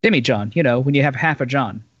 Demijohn. When you have half a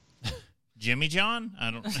John. Jimmy John?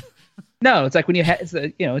 I don't. No, it's like when you have. It's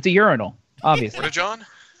a urinal. Obviously. What a John?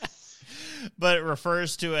 But it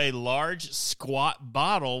refers to a large, squat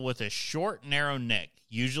bottle with a short, narrow neck,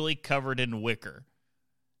 usually covered in wicker.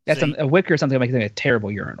 That's a wicker, something like a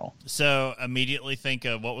terrible urinal. So immediately think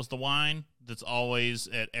of, what was the wine that's always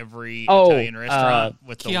at every Italian restaurant?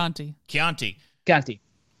 With Chianti. Chianti. Chianti.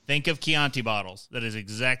 Think of Chianti bottles. That is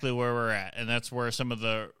exactly where we're at. And that's where some of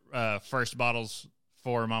the first bottles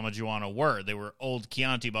for Mama Juana were. They were old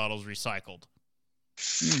Chianti bottles recycled.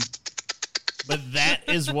 But that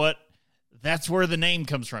is what That's where the name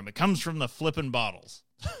comes from. It comes from the flipping bottles,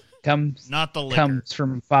 Comes not the liquor. comes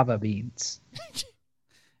from fava beans.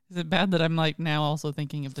 Is it bad that I'm like now also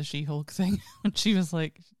thinking of the She-Hulk thing when she was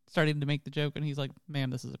like starting to make the joke and he's like, "Ma'am,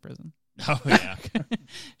 this is a prison." Oh, yeah.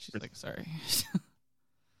 She's like, "Sorry."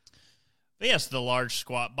 But yes, the large,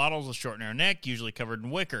 squat bottles with short, narrow neck, usually covered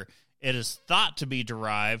in wicker. It is thought to be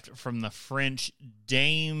derived from the French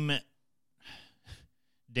Dame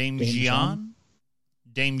Jean,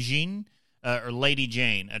 or Lady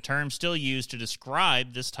Jane, a term still used to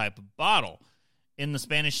describe this type of bottle. In the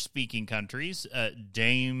Spanish-speaking countries,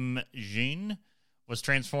 Dame Jean was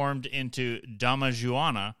transformed into Dama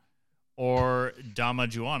Juana or Dama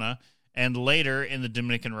Juana, and later in the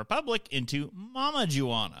Dominican Republic into Mama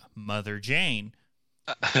Juana, Mother Jane.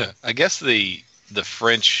 I guess the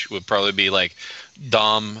French would probably be like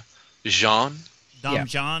Dom Jean, Dom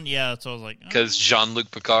John, yeah, that's what I was like. because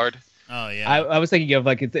Jean-Luc Picard. Oh, yeah. I was thinking of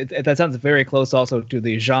like that sounds very close also to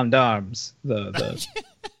the gendarmes. The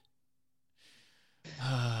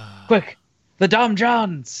quick, the Dom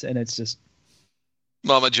Johns, and it's just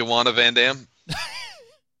Mama Joanna Van Dam.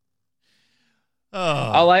 Oh,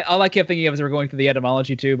 all I kept thinking of as we're going through the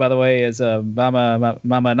etymology too. By the way, is Mama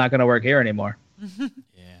not going to work here anymore. yeah.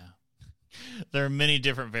 There are many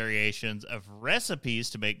different variations of recipes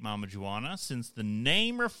to make Mama Juana, since the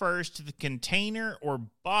name refers to the container or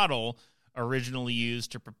bottle originally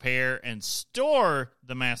used to prepare and store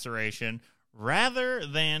the maceration rather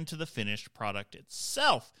than to the finished product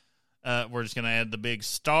itself. We're just going to add the big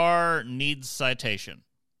star needs citation.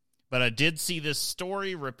 But I did see this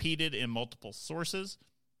story repeated in multiple sources,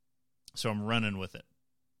 so I'm running with it.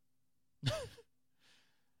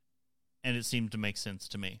 And it seemed to make sense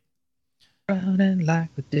to me. Running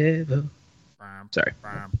like the devil. Sorry.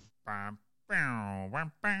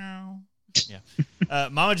 Yeah.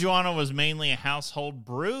 Mama Juana was mainly a household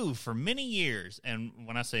brew for many years. And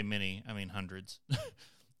when I say many, I mean hundreds.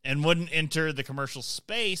 And wouldn't enter the commercial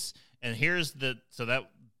space. And here's the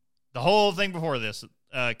whole thing before this.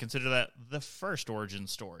 Consider that the first origin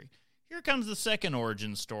story. Here comes the second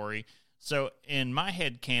origin story. So in my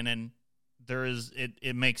head canon,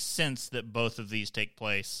 it makes sense that both of these take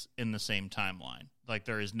place in the same timeline. Like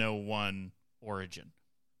there is no one origin.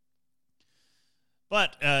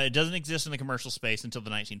 But it doesn't exist in the commercial space until the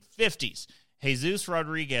 1950s. Jesus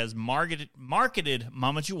Rodriguez marketed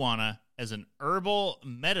Mama Juana as an herbal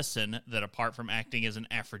medicine that, apart from acting as an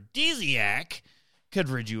aphrodisiac, could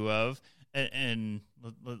rid you of, and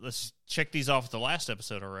let's check these off with the last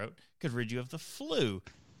episode I wrote, could rid you of the flu,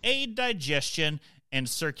 aid digestion and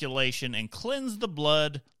circulation, and cleanse the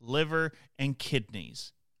blood, liver, and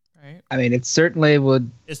kidneys. Right. I mean, it certainly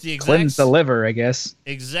would It's the cleanse the liver, I guess.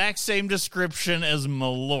 exact same description as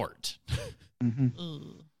Malort. Mm-hmm.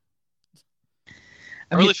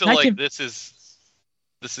 I really feel like can- this is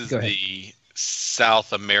Go ahead. the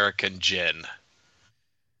South American gin.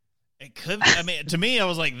 It could be, I mean, to me, I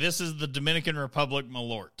was like, this is the Dominican Republic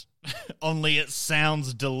Malort. Only it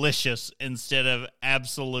sounds delicious instead of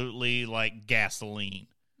absolutely like gasoline.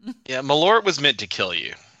 Yeah, Malort was meant to kill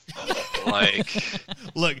you. Like,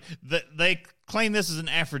 Look, they claim this is an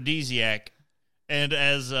aphrodisiac, and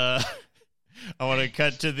as I want to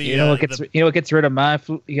cut to the You know what gets rid of my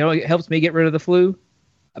flu? You know what helps me get rid of the flu?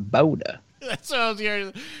 A boda. that's what I was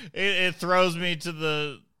hearing. It throws me to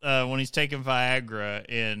the when he's taking Viagra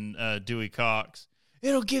in Dewey Cox.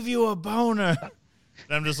 It'll give you a boner.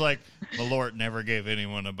 And I'm just like, Malort never gave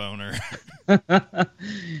anyone a boner. Do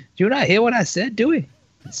you not hear what I said, Dewey?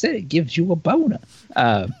 I said it gives you a boner.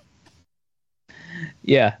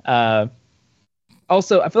 Yeah.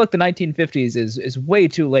 Also, I feel like the 1950s is way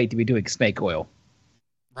too late to be doing snake oil.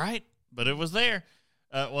 Right, but it was there.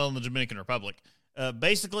 Well, in the Dominican Republic.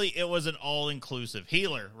 Basically, it was an all-inclusive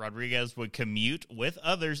healer. Rodriguez would commute with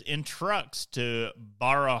others in trucks to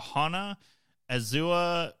Barahona,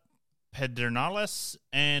 Azua, Pedernales,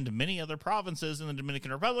 and many other provinces in the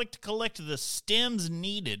Dominican Republic to collect the stems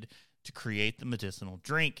needed to create the medicinal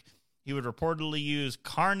drink. He would reportedly use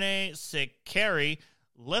carne sequeri,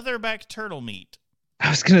 leatherback turtle meat. I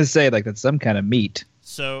was going to say, like, that's some kind of meat.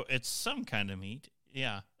 So it's some kind of meat,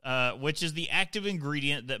 yeah, which is the active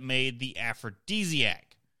ingredient that made the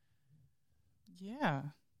aphrodisiac. Yeah.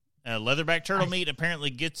 Leatherback turtle meat apparently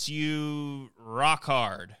gets you rock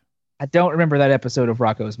hard. I don't remember that episode of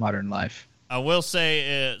Rocko's Modern Life. I will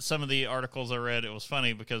say some of the articles I read, it was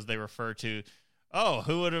funny because they refer to,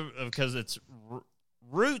 who would have, because it's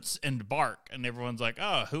roots and bark, and everyone's like,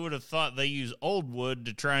 who would have thought they use old wood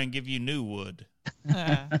to try and give you new wood?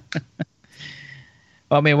 Yeah.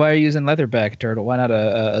 Well, I mean, why are you using leatherback turtle? Why not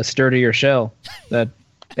a sturdier shell?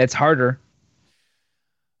 That's harder.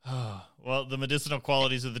 Well, the medicinal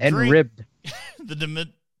qualities of the And drink. ribbed.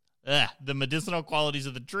 The medicinal qualities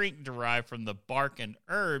of the drink derive from the bark and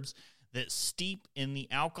herbs that steep in the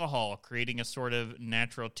alcohol, creating a sort of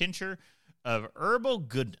natural tincture of herbal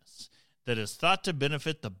goodness that is thought to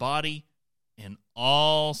benefit the body in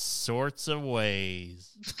all sorts of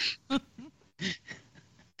ways.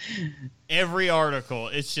 Every article,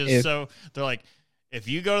 it's just they're like, if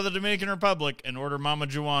you go to the Dominican Republic and order Mama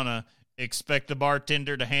Juana, expect the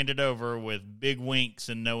bartender to hand it over with big winks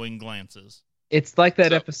and knowing glances. It's like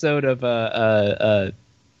that episode of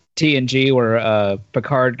TNG where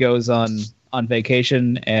Picard goes on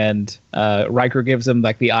vacation and Riker gives him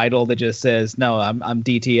like the idol that just says, "No, I'm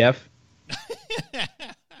DTF."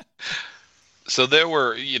 So there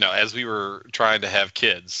were, as we were trying to have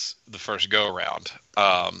kids the first go around,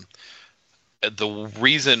 the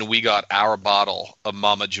reason we got our bottle of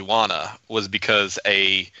Mama Juana was because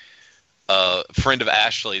a friend of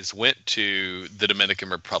Ashley's went to the Dominican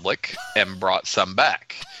Republic and brought some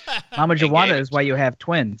back. Mama Juana is why you have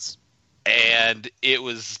twins. And it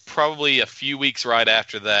was probably a few weeks right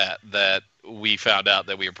after that we found out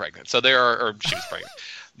that we were pregnant. So she was pregnant.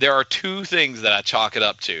 There are two things that I chalk it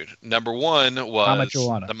up to. Number one was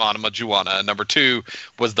the Mama Juana. Number two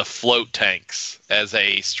was the float tanks as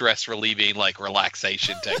a stress relieving,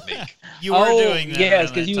 relaxation technique. You were doing that. Yes,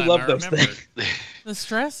 because you love those things. The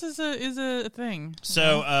stress is a thing.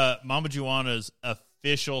 So, Mama Juana's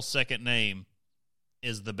official second name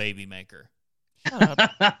is the Baby Maker. Shut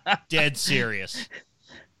up. Dead serious.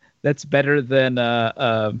 That's better than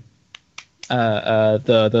the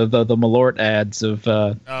Malort ads of.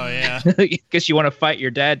 Oh yeah. Guess you want to fight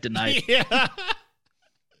your dad tonight. Yeah.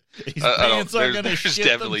 His pants are gonna there's shit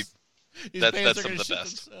definitely His that's pants are some gonna of the shit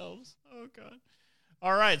best. themselves. Oh god.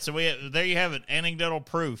 All right, so there you have it. Anecdotal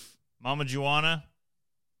proof. Mama Juana,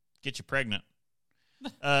 get you pregnant.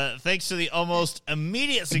 Thanks to the almost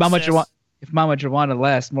immediate success. If Mama Juana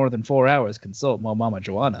lasts more than 4 hours, consult Mama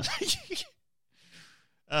Juana.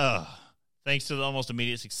 Thanks to the almost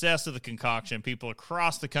immediate success of the concoction, people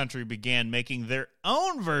across the country began making their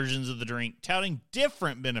own versions of the drink, touting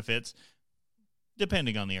different benefits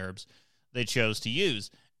depending on the herbs they chose to use.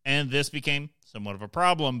 And this became somewhat of a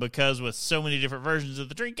problem because with so many different versions of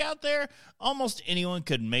the drink out there, almost anyone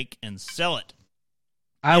could make and sell it.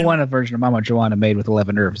 I want a version of Mama Juana made with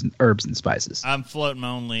 11 herbs and spices. I'm floating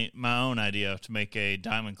my own idea to make a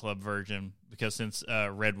Diamond Club version because since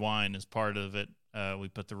red wine is part of it, we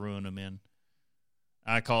put the Ruinum in.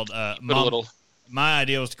 I called my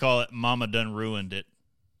idea was to call it Mama Done Ruined It.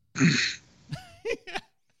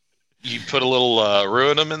 You put a little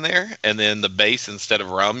Ruinum in there, and then the base, instead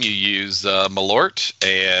of rum, you use Malort.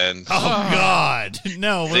 And God,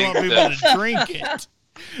 no, we want people to drink it.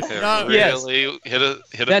 Really hit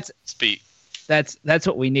a speed. That's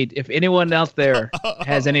what we need. If anyone out there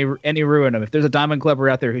has any Ruinum, if there's a Diamond Clubber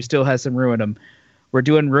out there who still has some Ruinum, we're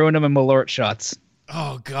doing Ruinum and Malort shots.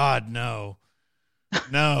 Oh God, no.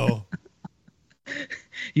 No.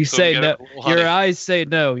 You say no. Your eyes say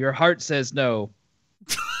no. Your heart says no.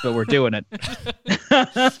 But we're doing it.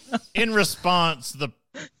 In response, the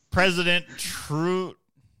President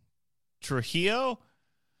Trujillo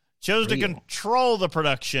chose to control the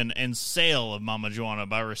production and sale of Mama Juana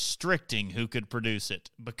by restricting who could produce it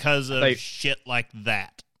because of shit like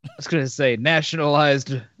that. I was going to say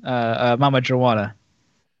nationalized Mama Juana.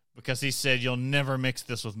 Because he said, you'll never mix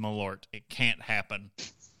this with Malort. It can't happen.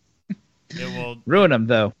 It will ruin them,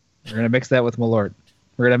 though. We're going to mix that with Malort.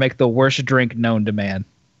 We're going to make the worst drink known to man.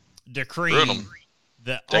 Decreeing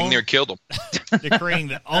that dang near killed him. Decreeing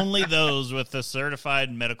that only those with a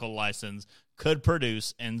certified medical license could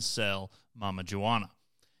produce and sell Mama Juana.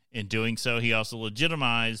 In doing so, he also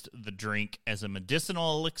legitimized the drink as a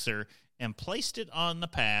medicinal elixir and placed it on the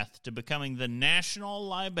path to becoming the national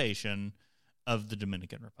libation of the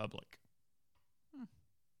Dominican Republic.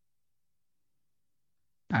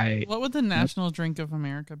 What would the national drink of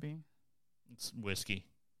America be? It's whiskey.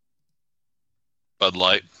 Bud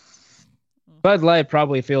Light. Bud Light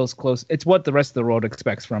probably feels close. It's what the rest of the world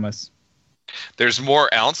expects from us. There's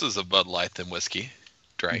more ounces of Bud Light than whiskey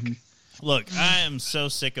drank. Mm-hmm. Look, I am so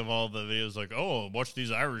sick of all the videos like, oh, watch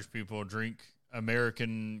these Irish people drink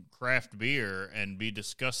American craft beer and be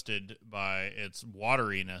disgusted by its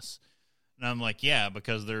wateriness. And I'm like, yeah,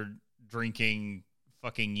 because they're drinking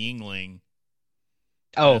fucking Yingling.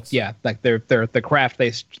 Oh, yeah, like the craft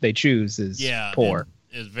they choose is poor.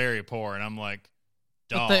 Is very poor, and I'm like,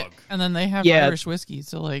 dog. And then they have Irish whiskey,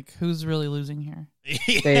 so like, who's really losing here?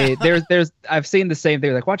 There's I've seen the same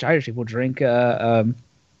thing. Like, watch Irish people drink American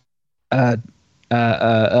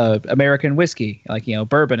whiskey, like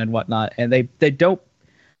bourbon and whatnot, and they don't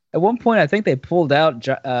At one point, I think they pulled out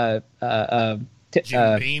Jim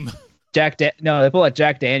Beam. they pulled out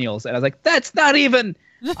Jack Daniels, and I was like, that's not even.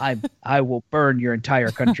 I will burn your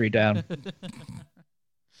entire country down.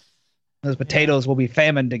 Those potatoes will be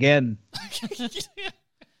famined again.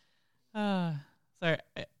 Sorry.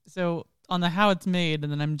 So on the how it's made,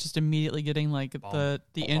 and then I'm just immediately getting like the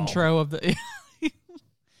intro of the.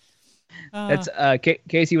 That's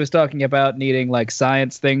Casey was talking about needing like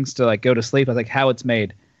science things to like go to sleep. I was like, how it's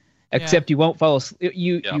made. Except you won't fall asleep.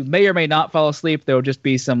 You may or may not fall asleep. There will just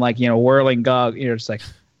be some like whirling gog. You're just like,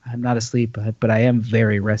 I'm not asleep, but I am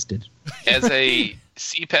very rested. As a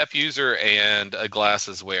CPAP user and a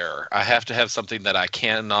glasses wearer, I have to have something that I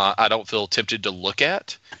don't feel tempted to look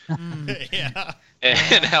at. Yeah.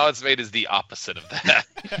 And how it's made is the opposite of that.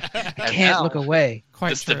 Can't look away.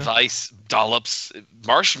 This device dollops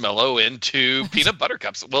marshmallow into peanut butter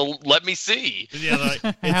cups. Well, let me see. Yeah,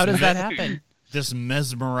 like, how does that happen? This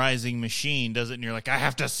mesmerizing machine does it, and you're like, I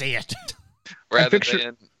have to see it. Rather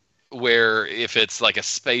than where if it's like a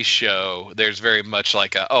space show, there's very much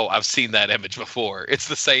like I've seen that image before. It's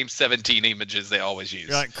the same 17 images they always use.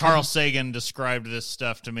 You're like Carl Sagan described this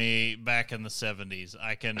stuff to me back in the 70s.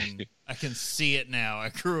 I can see it now. I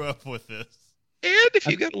grew up with this. And if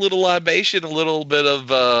you got a little libation, a little bit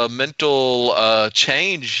of mental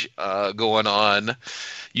change going on,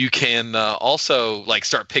 you can also like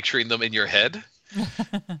start picturing them in your head,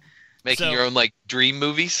 making your own like dream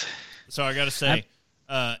movies. So I got to say,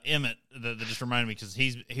 Emmett, that just reminded me because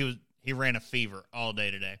he ran a fever all day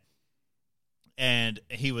today, and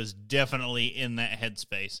he was definitely in that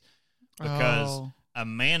headspace because a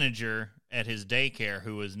manager at his daycare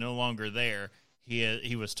who was no longer there,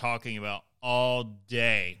 he was talking about all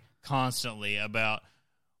day constantly about,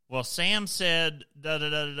 well, Sam said da da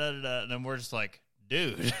da da da da, and then we're just like,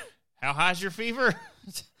 dude, how high's your fever?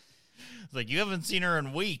 It's like, you haven't seen her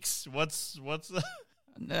in weeks. What's the...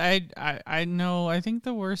 I know. I think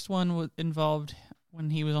the worst one involved when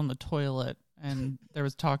he was on the toilet and there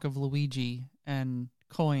was talk of Luigi and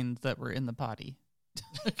coins that were in the potty.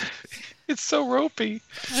 It's so ropey.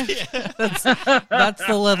 Yeah. That's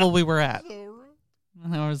the level we were at.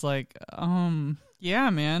 And I was like, yeah,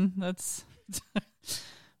 man, that's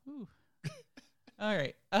Ooh. All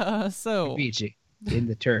right. So Luigi in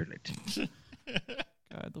the toilet.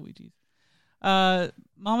 God, Luigi's.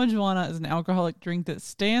 Mama Juana is an alcoholic drink that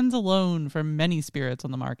stands alone from many spirits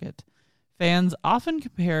on the market. Fans often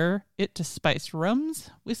compare it to spiced rums,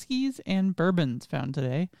 whiskeys, and bourbons found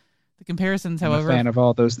today. The comparisons, however... I'm a fan of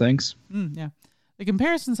all those things. Yeah. The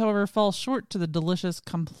comparisons, however, fall short to the delicious,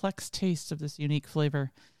 complex taste of this unique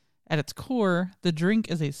flavor. At its core, the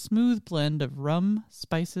drink is a smooth blend of rum,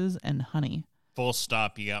 spices, and honey. Full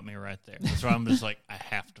stop, you got me right there. That's why I'm just like, I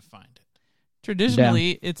have to find it.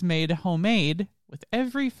 Traditionally, it's made homemade, with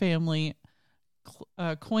every family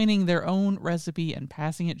coining their own recipe and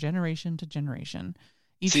passing it generation to generation.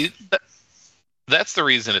 See, that's the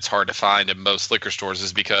reason it's hard to find in most liquor stores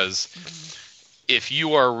is because if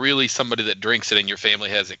you are really somebody that drinks it and your family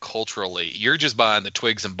has it culturally, you're just buying the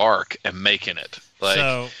twigs and bark and making it. Like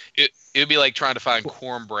So- it would be like trying to find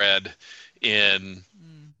cornbread in,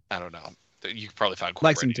 I don't know. You could probably find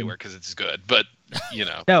cornbread Lexington. anywhere because it's good, but you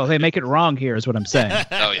know. No, they make it wrong here is what I'm saying.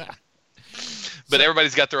 Oh yeah. But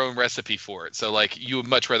everybody's got their own recipe for it. So like you would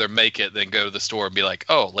much rather make it than go to the store and be like,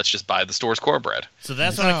 "Oh, let's just buy the store's cornbread." So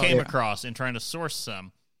that's what I came yeah. across in trying to source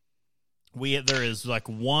some. There is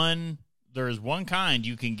one kind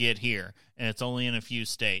you can get here, and it's only in a few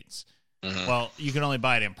states. Mhm. Well, you can only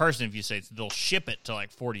buy it in person in a few states. They'll ship it to like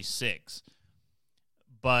 46.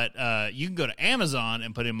 But you can go to Amazon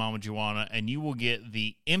and put in Mama Juana, and you will get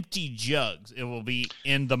the empty jugs. It will be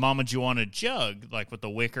in the Mama Juana jug, like with the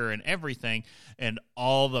wicker and everything, and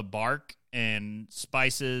all the bark and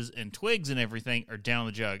spices and twigs and everything are down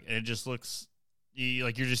the jug. And it just looks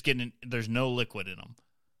like you're just getting there's no liquid in them.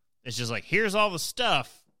 It's just like, here's all the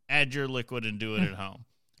stuff, add your liquid and do it at home.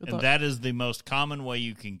 And luck. that is the most common way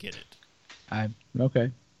you can get it. I'm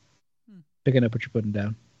okay. Picking up what you're putting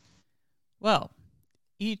down. Well,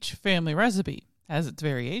 each family recipe has its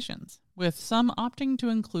variations, with some opting to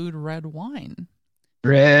include red wine.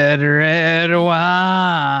 Red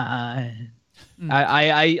wine.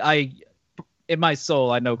 I in my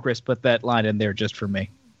soul, I know Chris put that line in there just for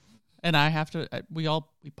me. And I have to. We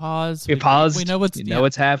pause. We paused. We know what's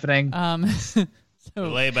what's happening. We So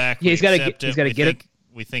lay back. Yeah, We he's gotta accept get- he's gotta we get it. think-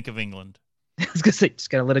 We think of England. I was gonna say,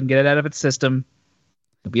 just gotta let him get it out of its system.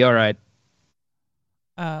 It'll be all right.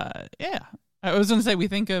 yeah. I was gonna say we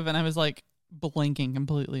think of, and I was like blanking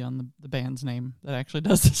completely on the band's name that actually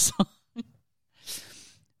does this song.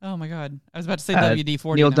 Oh my god! I was about to say WD-40. Neil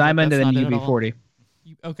and I was like, Diamond and that's then not it at all. UB40.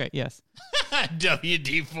 Okay, yes.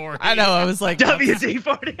 WD-40. I know. I was like,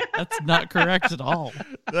 WD-40. that's not correct at all.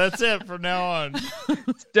 That's it from now on.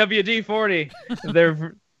 It's WD-40.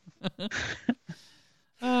 They're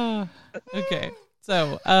Okay.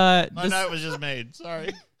 So, My night was just made.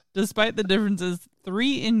 Sorry. despite the differences,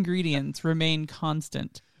 3 ingredients remain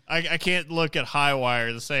constant. I can't look at High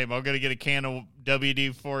Wire the same. I'm going to get a can of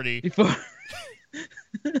WD-40. before.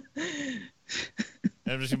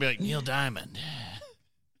 I'm just going to be like, Neil Diamond.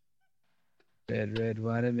 Red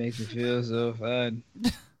wine, it makes me feel so fine.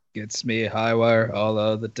 Gets me high wire all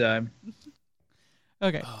of the time.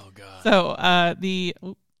 Okay. Oh, God. So, the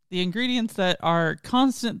ingredients that are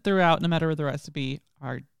constant throughout, no matter what the recipe,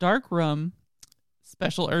 are dark rum,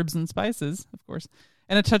 special herbs and spices, of course,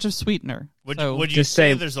 and a touch of sweetener. Would So, you Just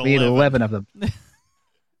say say there's we need 11? 11 of them.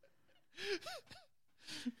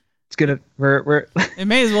 It's gonna we're it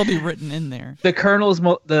may as well be written in there. the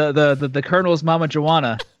the Colonel's Mama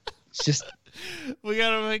Joanna. It's just We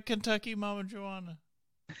got to make Kentucky Mama Joanna.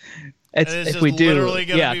 it's And it's if just we do literally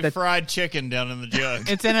going to yeah be that's, fried chicken down in the jug.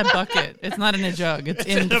 It's in a bucket. It's not in a jug. It's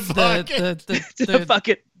in in a bucket. it's a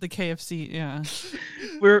bucket. the KFC. Yeah.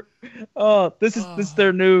 We're this is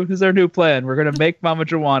their new plan. We're gonna make Mama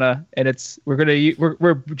Joanna, and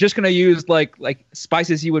we're just gonna use like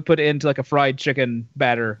spices you would put into like a fried chicken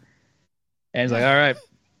batter. And it's like, all right,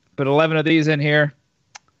 put 11 of these in here.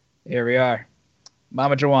 Here we are,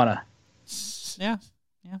 Mama Joanna. Yeah.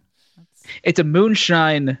 Yeah. That's, It's a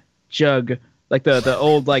moonshine jug, like the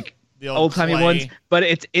old like The old timey clay. ones, but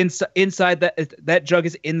it's inside that jug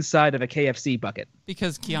is inside of a KFC bucket.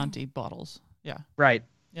 because Chianti bottles. Yeah. Right.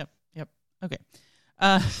 Yep. Okay.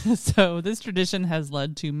 So this tradition has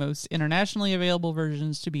led to most internationally available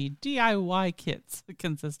versions to be DIY kits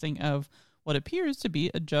consisting of what appears to be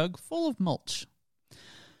a jug full of mulch.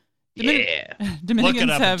 Yeah. Look it Dominicans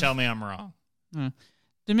up have and tell me I'm wrong.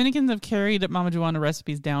 Dominicans have carried Mama Joanna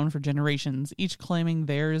recipes down for generations, each claiming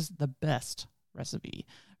theirs the best recipe.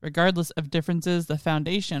 Regardless of differences, the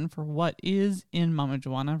foundation for what is in Mama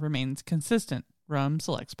Joanna remains consistent. Rum,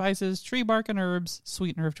 select spices, tree bark and herbs,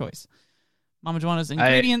 sweetener of choice. Mama Joanna's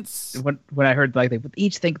ingredients... When I heard like they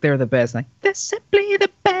each think they're the best, like they're simply the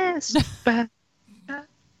best.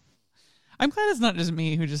 I'm glad it's not just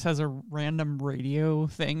me who just has a random radio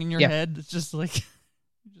thing in your Yeah. head. It's just like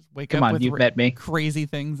you just wake Come up on, with you've met me. crazy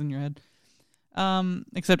things in your head.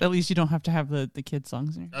 Except at least you don't have to have the kid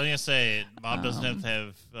songs in your I was going to say, Bob doesn't have to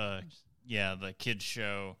have, the kids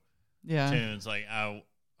show Yeah. tunes. Like, oh,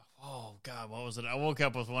 God, what was it? I woke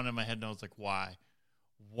up with one in my head and I was like, why?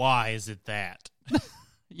 Why is it that?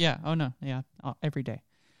 Yeah. Oh no. Yeah. Every day.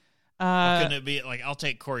 Why couldn't it be, like, I'll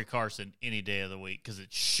take Corey Carson any day of the week because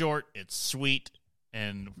it's short, it's sweet,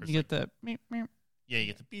 and... You get the meep, meep. Yeah, you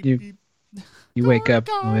get the beep, You- beep. You wake up,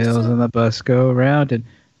 wheels on the bus go around, and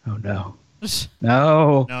oh no,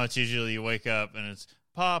 no. No, it's usually you wake up and it's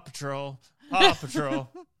Paw Patrol, Paw Patrol.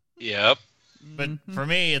 Yep. But Mm-hmm. for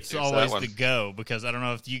me, it's There's that always one. the go because I don't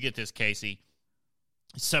know if you get this, Casey.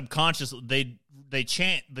 Subconsciously, they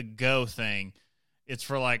chant the go thing. It's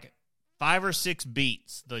for like 5 or 6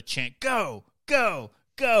 beats. They chant go, go,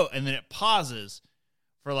 go, and then it pauses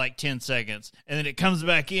for like 10 seconds, and then it comes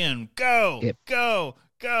back in go, It- go,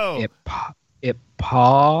 go. It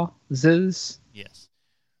pauses. Yes.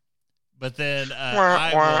 But then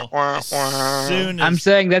I will, as soon as I'm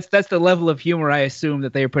saying that's the level of humor I assume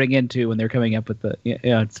that they're putting into when they're coming up with the.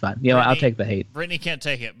 Yeah, it's fine. You know, I'll Brittany- take the hate. Brittany can't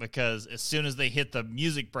take it because as soon as they hit the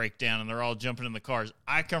music breakdown and they're all jumping in the cars,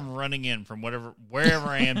 I come running in from wherever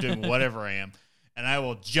I am doing whatever I am, and I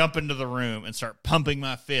will jump into the room and start pumping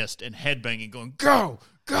my fist and headbanging, going go,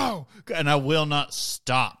 go, go, and I will not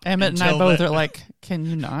stop. Emmett and I until both that- are like, can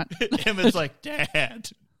you not? Emmett's like,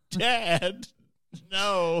 Dad,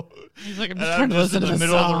 no. He's like, I'm And just trying I'm to just listen in to the the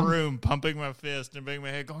middle song. of the room, pumping my fist and banging my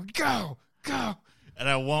head, going go, go, and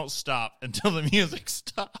I won't stop until the music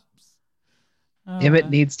stops. Emmett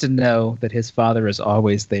needs to know that his father is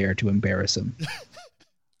always there to embarrass him.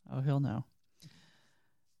 Oh, he'll know.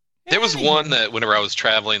 There was one that whenever I was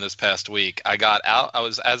traveling this past week, I got out.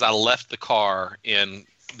 As I left the car in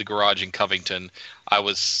the garage in Covington, I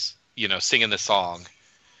was, singing this song.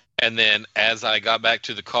 And then as I got back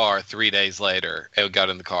to the car 3 days later, I got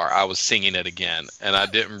in the car, I was singing it again. And I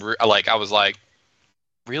didn't, I was like,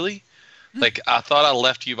 really? Like, I thought I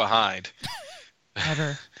left you behind.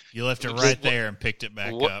 Never. You left it right there and picked it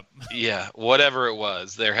back up. Yeah, whatever it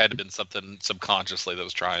was, there had to have been something subconsciously that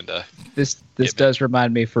was trying to. This does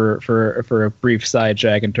remind me for a brief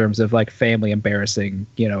sidetrack in terms of like family embarrassing,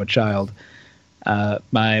 a child.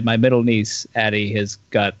 My middle niece Addie has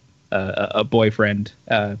got a boyfriend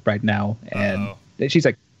right now, and she's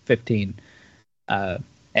like 15.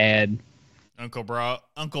 And Uncle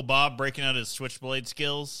Bob breaking out his switchblade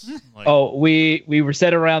skills. Like, oh, we were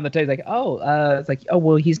sitting around the table like, it's like, oh,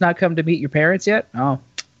 well, he's not come to meet your parents yet. Oh,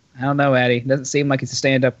 I don't know, Addie. Doesn't seem like he's a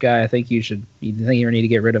stand-up guy. I think you need to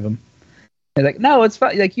get rid of him. And like, no, it's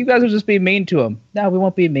fine. Like, you guys will just be mean to him. No, we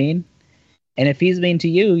won't be mean. And if he's mean to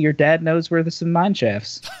you, your dad knows where there's some mine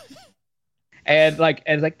shafts. and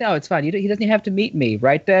it's like, no, it's fine. He doesn't even have to meet me,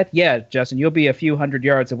 right, Dad? Yeah, Justin, you'll be a few hundred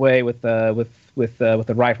yards away with a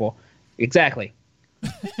rifle. Exactly.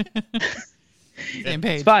 Same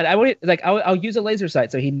page. It's fine. I'll use a laser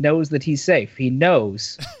sight so he knows that he's safe. He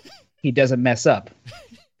knows he doesn't mess up.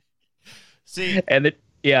 See, and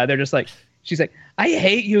they're just like, she's like, I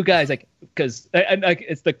hate you guys, like, because like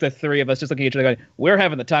it's like the three of us just looking at each other going, we're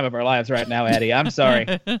having the time of our lives right now, Addie. I'm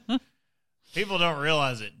sorry. people don't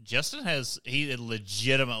realize it. Justin he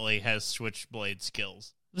legitimately has switchblade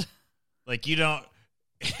skills. Like, you don't.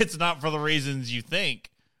 It's not for the reasons you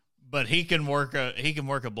think, but he can work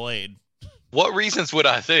a blade. What reasons would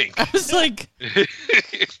I think? I was like,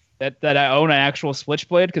 that I own an actual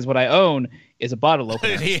switchblade, because what I own is a bottle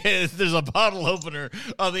opener. There's a bottle opener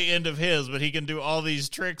on the end of his, but he can do all these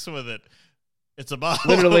tricks with it. It's a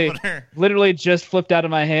bottle opener. Literally just flipped out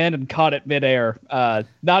of my hand and caught it midair.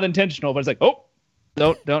 Not intentional, but it's like, oh,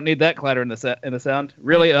 don't need that clatter in the sound.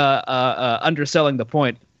 Really underselling the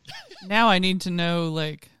point. now I need to know,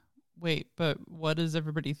 like, wait, but what is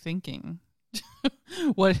everybody thinking?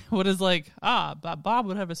 what is like, Bob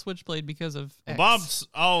would have a switchblade because of X. Bob's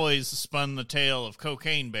always spun the tale of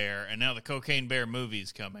Cocaine Bear, and now the Cocaine Bear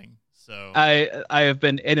movie's coming. So I have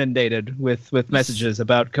been inundated with messages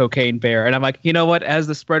about Cocaine Bear, and I'm like, you know what? As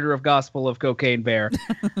the spreader of gospel of Cocaine Bear,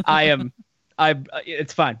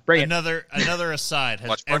 it's fine. Bring it. Another aside.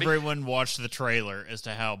 Has everyone watched the trailer as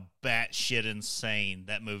to how batshit insane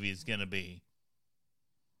that movie is going to be?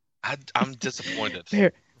 I'm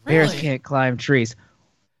disappointed. Bears can't climb trees.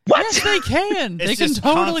 What? Yes, they can. They can just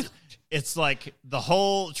totally. It's like the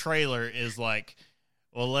whole trailer is like,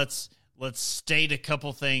 well, let's state a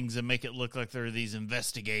couple things and make it look like there are these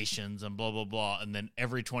investigations and blah blah blah, and then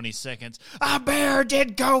every 20 seconds, a bear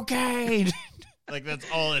did cocaine. Like, that's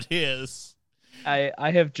all it is. I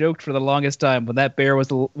have joked for the longest time when that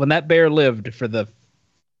bear lived for the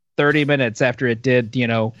 30 minutes after it did,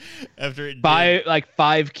 after it buy like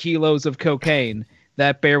 5 kilos of cocaine.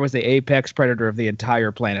 That bear was the apex predator of the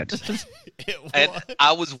entire planet. And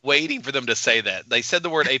I was waiting for them to say that. They said the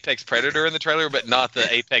word apex predator in the trailer, but not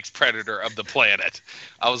the apex predator of the planet.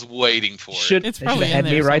 I was waiting for it. It's probably had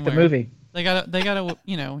me write the movie. They gotta,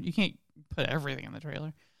 you can't put everything in the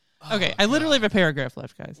trailer. Okay, I literally have a paragraph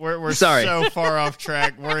left, guys. We're sorry. So far off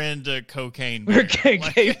track. We're into Cocaine Bear. We're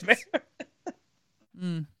Cocaine Bear.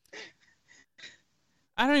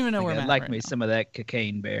 I don't even know where I'm at. I like right me now. some of that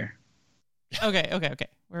Cocaine Bear. Okay.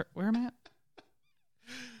 Where am I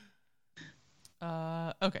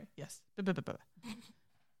at? Okay, yes.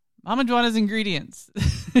 Mama Juana's ingredients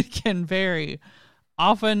can vary,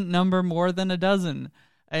 often number more than a dozen,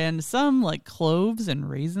 and some, like cloves and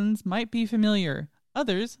raisins, might be familiar.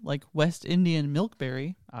 Others, like West Indian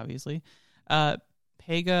milkberry, obviously,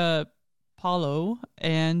 Pega Palo,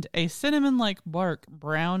 and a cinnamon-like bark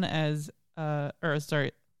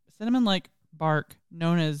cinnamon-like bark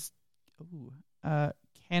known as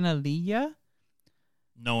Cannelia?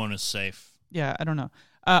 No one is safe. Yeah, I don't know.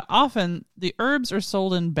 Often, the herbs are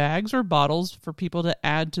sold in bags or bottles for people to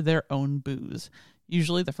add to their own booze.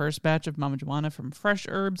 Usually, the first batch of Mama Juana from fresh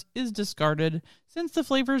herbs is discarded since the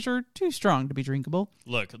flavors are too strong to be drinkable.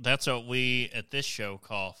 Look, that's what we at this show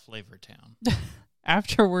call Flavor Town.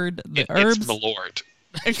 Afterward, the herbs... It's Malort.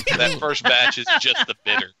 That first batch is just the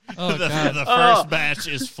bitter. Oh, the God. first batch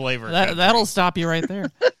is Flavor Town. That'll stop you right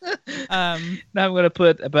there. Now I'm going to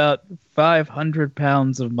put about 500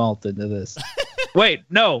 pounds of malt into this. Wait,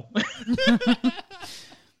 no.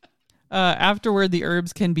 Afterward, the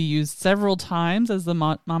herbs can be used several times as the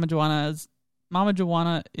Mama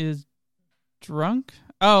Juana is drunk.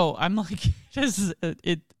 Oh, I'm like,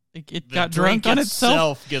 it got drunk on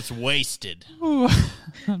itself. Gets wasted. Ooh,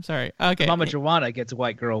 I'm sorry. Okay. Mama Juana gets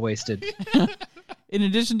white girl wasted. In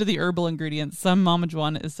addition to the herbal ingredients, some Mama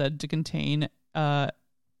Juana is said to contain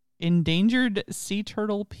endangered sea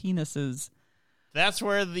turtle penises. That's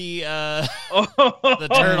where the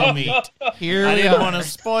turtle meat. Here I we didn't are. want to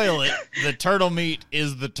spoil it. The turtle meat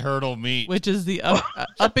is the turtle meat. Which is the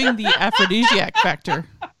upping the aphrodisiac factor.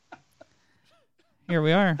 Here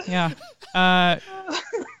we are. Yeah.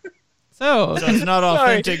 So it's not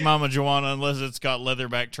authentic Mama Juana unless it's got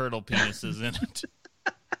leatherback turtle penises in it.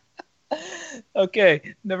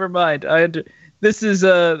 Okay, never mind. This is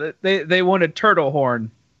they wanted turtle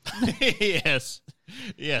horn. Yes.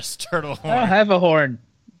 Yes, turtle I don't horn. have a horn.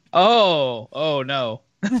 Oh no.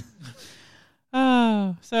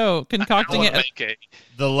 Oh, so I concocting want it. to make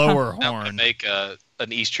The lower I want to horn. make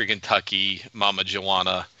an Eastern Kentucky Mama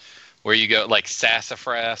Joanna, where you go like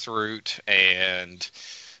sassafras root and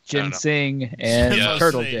Ginseng and Yeah.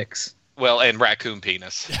 turtle See. dicks. and raccoon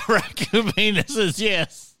penis. Raccoon penises,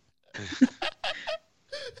 yes.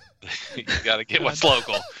 You got to get what's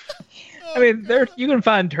local. I mean, there you can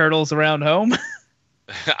find turtles around home.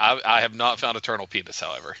 I have not found a turtle penis,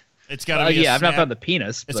 however. It's got to be Yeah, a I've not snap- found the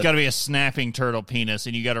penis. It's but- got to be a snapping turtle penis,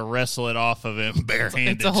 and you got to wrestle it off of him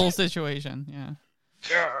barehanded. It's a whole situation.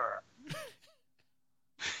 Yeah.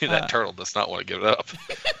 That turtle does not want to give it up.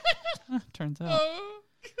 Turns out.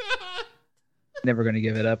 Never going to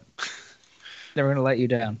give it up. Never going to let you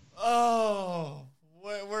down. Oh,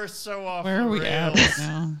 we're so off. Where the are we at rails. right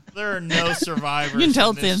now? There are no survivors. You can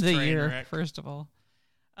tell in it's the end of this the train year, wreck. first of all.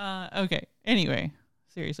 Okay. Anyway,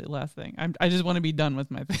 seriously, last thing. I just want to be done with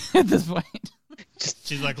my thing at this point.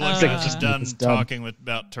 She's like, look, I'm just done It's done. talking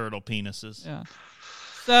about turtle penises. Yeah.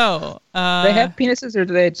 So, They have penises, or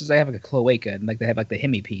do they just have like a cloaca and like they have like the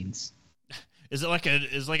hemipenes? Is it like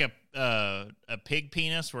a pig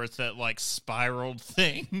penis where it's that like spiraled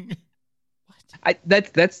thing?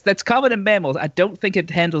 That's common in mammals. I don't think it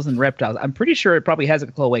handles in reptiles. I'm pretty sure it probably has a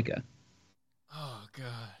cloaca. Oh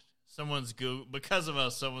god. Because of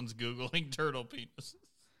us, someone's googling turtle penises.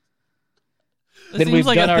 It Then seems we've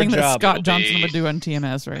like done a our thing that job. Scott It'll Johnson be- would do on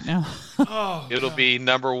TMS right now. Oh, It'll God. be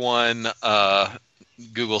number one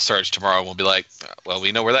Google search tomorrow. And we'll be like, well,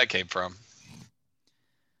 we know where that came from.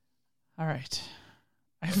 All right.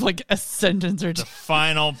 I have like a sentence or two. The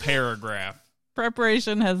final paragraph.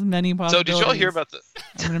 Preparation has many So possibilities. did y'all hear about the?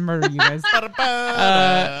 I'm going to murder you guys.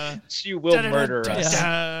 She will murder us.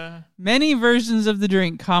 Yeah. Many versions of the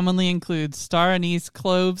drink commonly include star anise,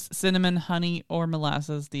 cloves, cinnamon, honey, or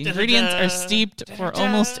molasses. The ingredients are steeped for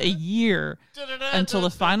almost a year until the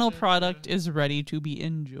final product is ready to be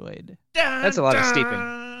enjoyed. That's a lot of steeping.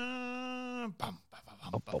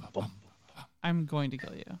 I'm going to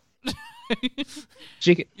kill you.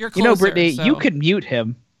 You You're know, closer, Brittany, so- you can mute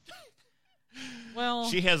him. Well,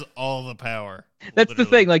 She has all the power. That's the literally.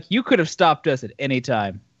 thing. Like, you could have stopped us at any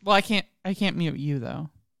time. well, I can't mute you though.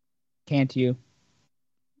 Can't you?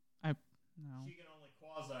 No. She can only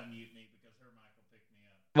quasi-mute me because her mic will pick me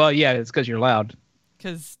up. Well, yeah, it's because you're loud.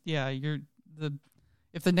 Because yeah,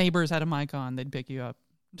 if the neighbors had a mic on, they'd pick you up.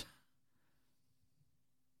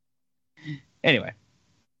 Anyway.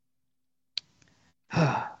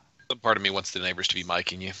 Some part of me wants the neighbors to be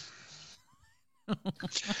miking you.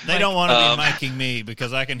 They don't want to Um, be miking me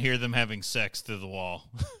because I can hear them having sex through the wall.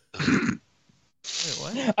 Wait,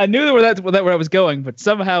 what? I knew where I was going, but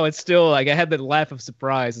somehow it's still like I had that laugh of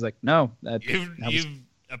surprise. It's like, no, You've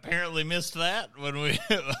apparently missed that when we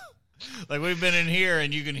like we've been in here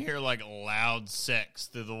and you can hear like loud sex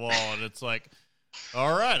through the wall and it's like,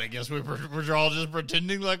 all right, I guess we're all just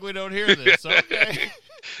pretending like we don't hear this. Okay.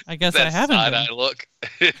 I guess I That haven't. side-eye Been. look.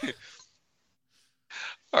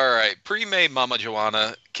 All right. Pre-made Mama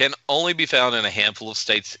Joanna can only be found in a handful of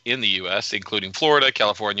states in the U.S., including Florida,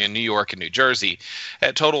 California, New York, and New Jersey,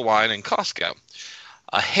 at Total Wine and Costco.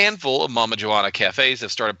 A handful of Mama Joanna cafes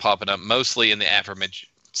have started popping up mostly in the aforementioned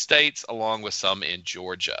states, along with some in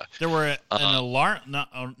Georgia. There were not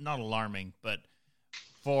alarming, but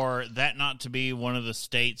for that not to be one of the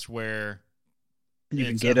states where You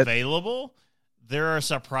can it's get it. available, there are a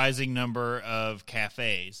surprising number of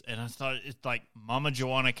cafes. And I thought it's like Mama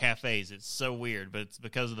Joanna cafes. It's so weird, but it's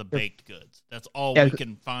because of the baked goods. That's all Yeah. we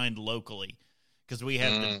can find locally. Because we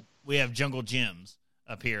have we have Jungle Gyms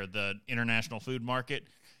up here, the International Food Market,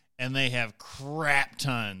 and they have crap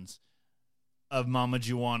tons of Mama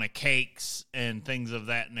Joanna cakes and things of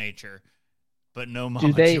that nature, but no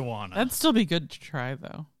Mama they- Joanna. That'd still be good to try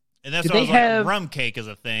though. And that's Do why I they was like, have- rum cake is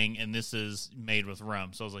a thing, and this is made with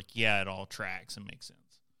rum. So I was like, yeah, it all tracks and makes sense.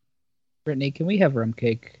 Brittany, can we have rum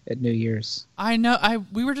cake at New Year's? I know.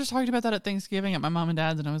 We were just talking about that at Thanksgiving at my mom and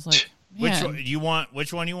dad's, and I was like, Which man, one do you want?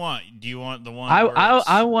 Which one you want? Do you want the one? I where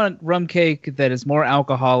it's- want rum cake that is more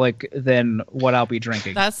alcoholic than what I'll be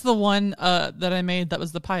drinking. that's the one that I made. That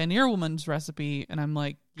was the Pioneer Woman's recipe, and I'm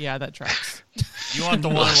like, yeah, that tracks. You want the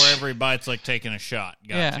one where every bite's like taking a shot.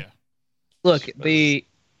 Gotcha. Yeah. Look,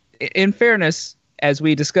 in fairness, as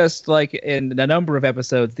we discussed like in a number of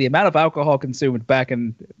episodes, the amount of alcohol consumed back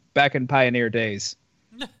in Pioneer days,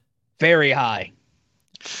 very high.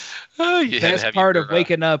 Oh, you had to Best have part your, of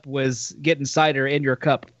waking up was getting cider in your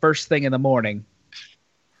cup first thing in the morning.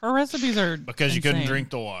 Her recipes are Because you couldn't insane. drink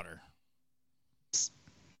the water.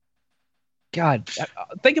 God,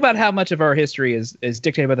 think about how much of our history is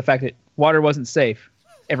dictated by the fact that water wasn't safe.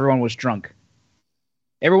 Everyone was drunk.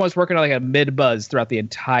 Everyone was working on like a mid-buzz throughout the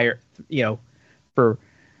entire, for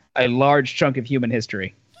a large chunk of human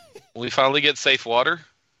history. When we finally get safe water,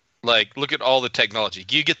 like, look at all the technology.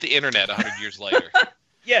 You get the internet 100 years later.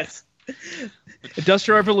 Yes.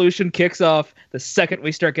 Industrial Revolution kicks off the second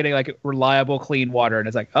we start getting like reliable, clean water, and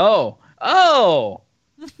it's like, oh,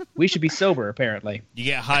 we should be sober. Apparently, You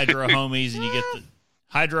get Hydra homies, and you get the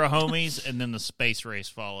Hydra homies, and then the space race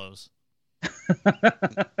follows.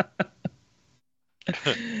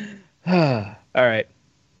 All right.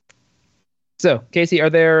 So, Casey, are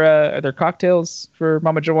there cocktails for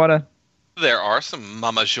Mama Joanna? There are some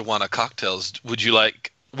Mama Joanna cocktails. Would you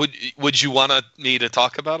want me to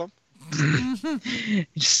talk about them? You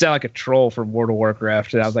just sound like a troll from World of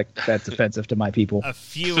Warcraft, and I was like, that's offensive to my people. A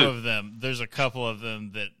few of them. There's a couple of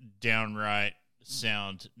them that downright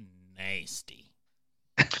sound nasty.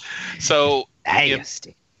 So,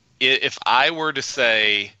 Nasty. if I were to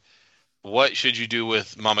say, what should you do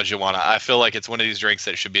with Mama Joanna? I feel like it's one of these drinks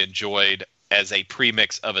that should be enjoyed as a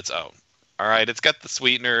premix of its own. All right, it's got the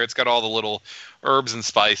sweetener, it's got all the little herbs and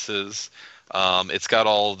spices, it's got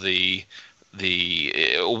all the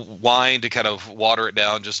wine to kind of water it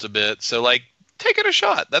down just a bit. So, like, take it a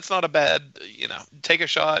shot. That's not a bad, take a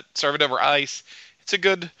shot, serve it over ice. It's a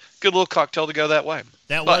good little cocktail to go that way.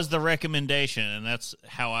 That was the recommendation, and that's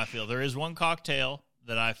how I feel. There is one cocktail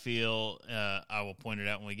that I feel, I will point it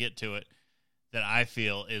out when we get to it, that I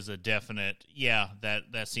feel is a definite,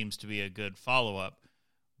 that seems to be a good follow-up.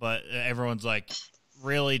 But everyone's like,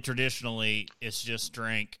 really, traditionally, it's just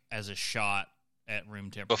drank as a shot at room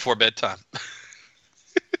temperature. Before bedtime.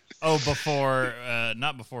 Not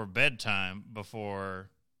before bedtime, before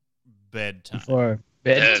bedtime. Before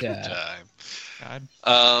bedtime. God.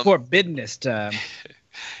 Before business time.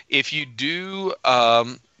 If you do,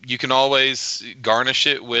 you can always garnish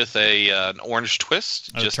it with an orange twist.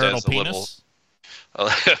 A just turtle as a penis?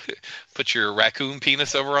 Put your raccoon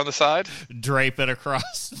penis over on the side. Drape it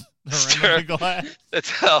across the rim of the glass.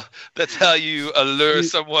 That's how you allure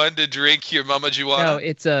someone to drink your Mama Joanna. No,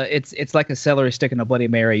 it's like a celery stick and a Bloody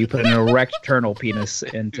Mary. You put an erect turtle penis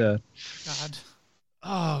into. God.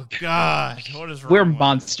 Oh, God. What is wrong We're with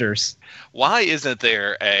monsters. Why isn't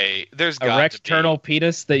there there's got Erect to be, turtle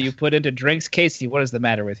penis that you put into drinks? Casey, what is the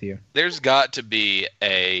matter with you? There's got to be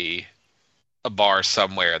a bar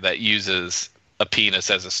somewhere that uses a penis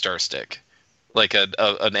as a stir stick, like an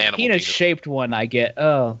animal penis. Shaped one. I get.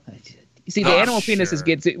 Oh, you see, the animal penises sure.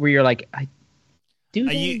 gets it where you're like, in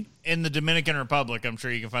the Dominican Republic, I'm sure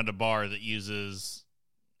you can find a bar that uses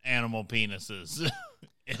animal penises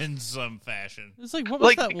in some fashion. It's like, what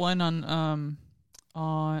was that one on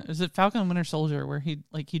is it Falcon and Winter Soldier where he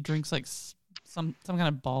drinks like some kind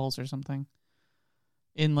of balls or something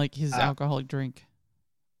in like his alcoholic drink.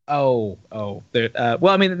 Well,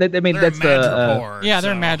 I mean, that's they're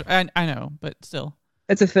the I know, but still,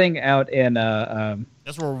 it's a thing out in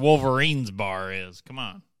that's where Wolverine's bar is. Come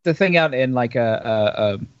on, the thing out in like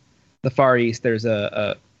the Far East. There's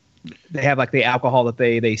they have like the alcohol that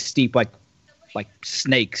they steep like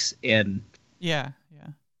snakes in. Yeah.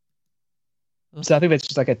 So I think that's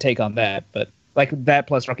just like a take on that, but like that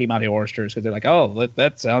plus Rocky Mountain oysters because they're like, oh,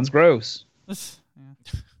 that sounds gross.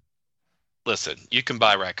 Listen, you can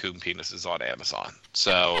buy raccoon penises on Amazon.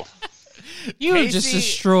 So you have just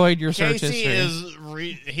destroyed your search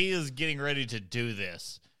history. He is getting ready to do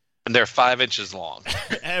this. And they're 5 inches long.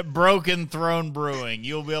 At Broken Throne Brewing,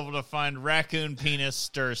 you'll be able to find raccoon penis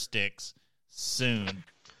stir sticks soon.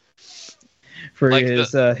 For like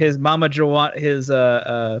his Mama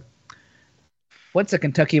Joanna, what's a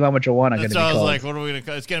Kentucky Mama Joanna going to be called? I was like, what are we going to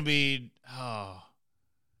call it? It's going to be,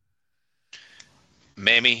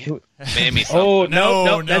 Mammy. Oh,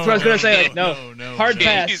 no. That's what I was going to say. No. Hard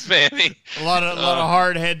pass. Mammy. A lot of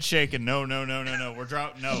hard head shaking. No. We're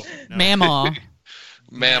dropping. No. Mama.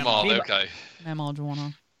 Mama. Okay. Mama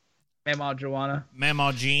Joanna. Mama Joanna.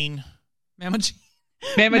 Mama Jean. Mama Jean.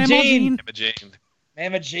 Mama Jean. Mama Jane.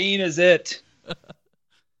 Mama Jean is it.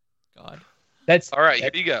 God. That's all right. Here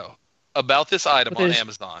you go. About this item on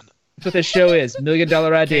Amazon. That's what this show is. $1 million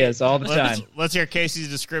ideas all the time. Let's hear Casey's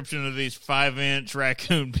description of these 5-inch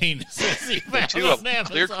raccoon penises. Two of them.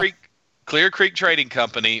 Clear Creek Trading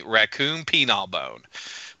Company raccoon penile bone.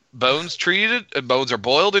 Bones are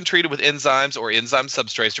boiled and treated with enzymes or enzyme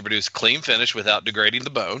substrates to produce clean finish without degrading the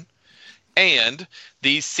bone. And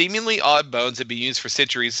these seemingly odd bones have been used for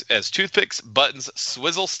centuries as toothpicks, buttons,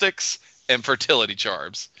 swizzle sticks, and fertility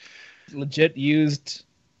charms. Legit used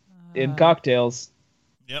in cocktails.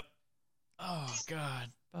 Yep. Oh, God.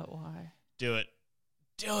 But why? Do it.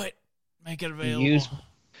 Make it available. You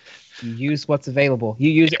use what's available. You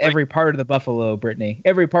use every part of the buffalo, Brittany.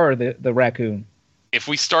 Every part of the raccoon. If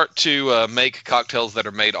we start to make cocktails that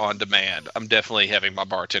are made on demand, I'm definitely having my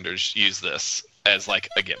bartenders use this as like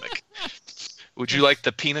a gimmick. Would you like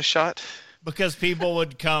the penis shot? Because people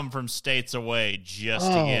would come from states away just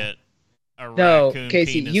to get a No, raccoon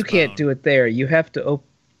Casey, penis you can't bone. do it there. You have to open.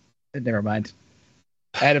 Never mind.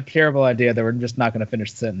 I had a terrible idea that we're just not going to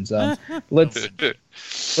finish the sentence.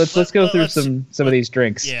 Let's go through some of these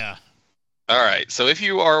drinks. Yeah. All right. So if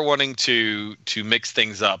you are wanting to mix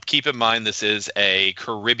things up, keep in mind this is a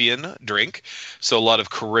Caribbean drink. So a lot of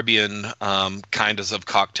Caribbean kinds of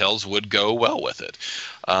cocktails would go well with it.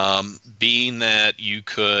 Being that you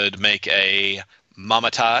could make a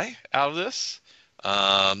Mama Tai out of this.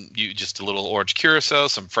 You just a little orange curacao,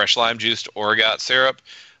 some fresh lime juice, Orgeat syrup,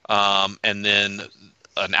 and then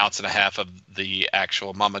an ounce and a half of the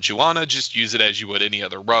actual Mama Juana. Just use it as you would any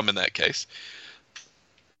other rum in that case.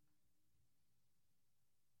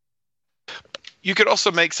 You could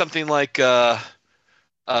also make something like a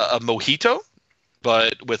mojito,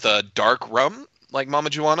 but with a dark rum like Mama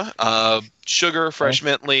Juana. Sugar, fresh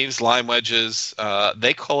mint leaves, lime wedges.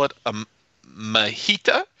 They call it a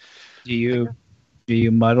mojito. Do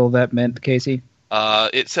you muddle that mint, Casey?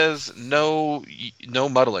 It says no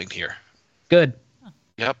muddling here. Good.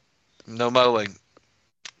 Yep, no muddling.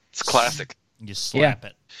 It's classic. You slap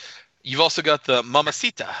it. You've also got the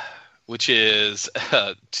Mamacita, which is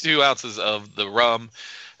 2 ounces of the rum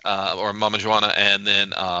or Mama Juana, and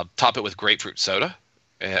then top it with grapefruit soda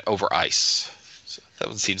over ice. So that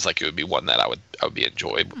one seems like it would be one that I would be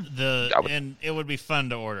enjoyable. And it would be fun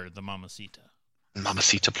to order the Mamacita.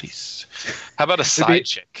 Mamacita, please. How about a side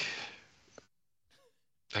chick?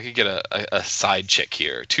 I could get a side chick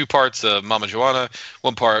here. 2 parts of Mama Juana,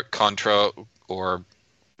 1 part Cointreau or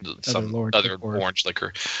some other orange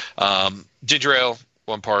liquor. Ginger ale,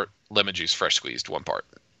 1 part. Lemon juice, fresh squeezed, 1 part.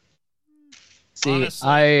 See,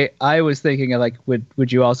 Honestly, I was thinking of like,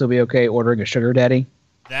 would you also be okay ordering a sugar daddy?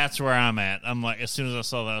 that's where I'm at. I'm like, as soon as I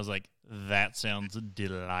saw that, I was like, that sounds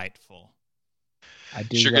delightful. I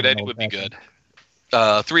do. Sugar love an daddy would be old-fashioned.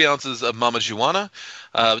 good. 3 ounces of Mama Juana,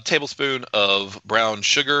 a tablespoon of brown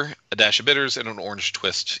sugar, a dash of bitters, and an orange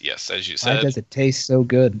twist. Yes, as you Why said. does it taste so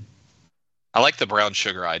good? I like the brown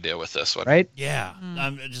sugar idea with this one. Right? Yeah.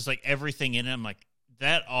 I'm just like everything in it. I'm like,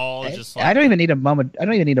 that all is just like. I don't even need a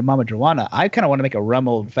Mama Juana. I kind of want to make a rum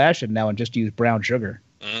old fashioned now and just use brown sugar.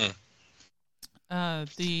 Mm. I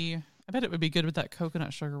bet it would be good with that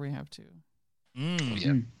coconut sugar we have too.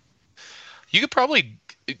 Yeah. You could probably,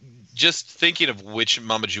 just thinking of which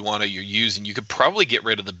Mama Juana you're using, you could probably get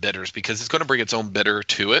rid of the bitters because it's going to bring its own bitter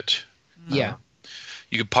to it. Yeah.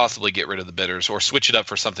 You could possibly get rid of the bitters or switch it up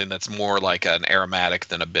for something that's more like an aromatic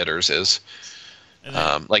than a bitters is. And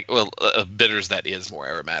then A bitters that is more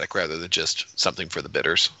aromatic rather than just something for the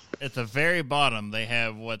bitters. at the very bottom, they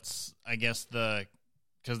have what's, I guess,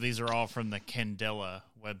 because these are all from the Candela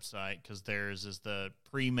website, because theirs is the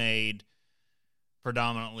pre-made,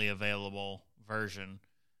 predominantly available version.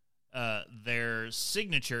 Their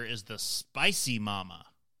signature is the Spicy Mama.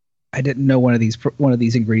 I didn't know one of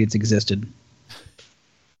these ingredients existed.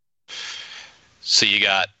 So you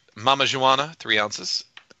got Mama Juana, 3 ounces,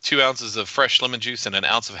 2 ounces of fresh lemon juice, and an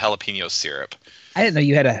ounce of jalapeno syrup. I didn't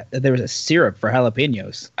know there was a syrup for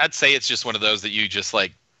jalapenos. I'd say it's just one of those that you just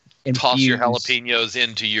like toss your Infused. jalapenos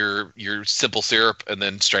into your simple syrup and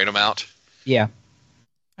then strain them out. Yeah.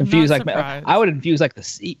 I'm Infuse not like surprised. I would infuse like the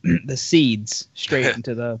seeds straight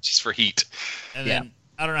into the. Just for heat. And then,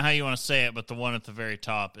 I don't know how you want to say it, but the one at the very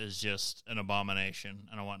top is just an abomination.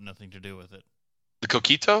 I don't want nothing to do with it. The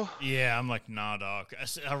coquito? Yeah, I'm like, nah, dog.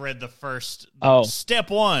 I read the first Oh.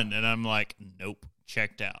 step 1, and I'm like, nope,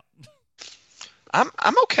 checked out.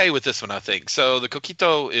 I'm okay with this one, I think. So the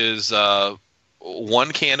coquito is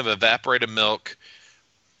 1 can of evaporated milk,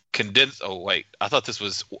 condensed. Oh wait, I thought this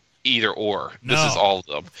was either or. This No. is all of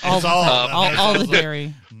them. All, It's all of them. all the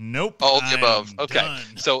dairy. Nope. All of the I'm above. Okay. done.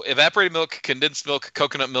 So evaporated milk, condensed milk,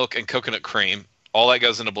 and coconut cream. All that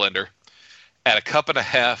goes in a blender. Add a cup and a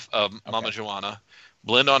half of Mama Juana.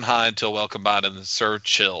 Blend on high until well combined and then serve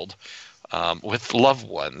chilled. With loved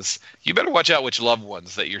ones. You better watch out which loved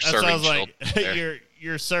ones that you're That serving sounds chilled. like there.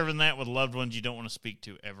 you're serving that with loved ones you don't want to speak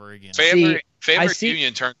to ever again. Family I see-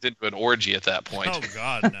 reunion turns into an orgy at that point. Oh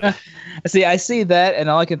God, no. I see that, and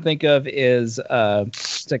all I can think of is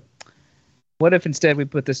it's like, what if instead we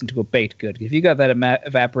put this into a baked good? If you got that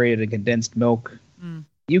evaporated and condensed milk,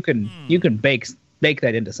 you can bake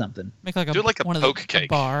that into something. Make like Do it like a one of poke a cake.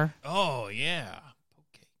 bar. Oh yeah.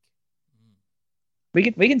 We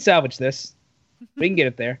can salvage this. We can get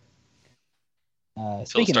it there. Phil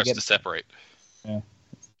Speaking of starts to getting, separate.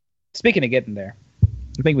 speaking of getting there,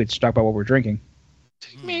 I think we should talk about what we're drinking.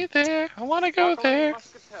 Take me there. I want to go there.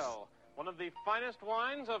 Muscatel, one of the finest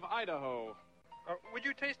wines of Idaho. Would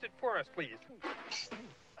you taste it for us, please?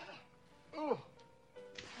 Ooh.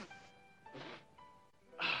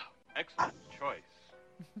 Excellent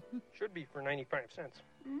choice. Should be for 95 cents.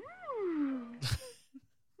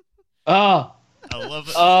 Oh, I love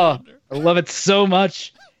it. oh, I love it so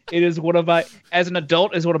much. It is one of my, as an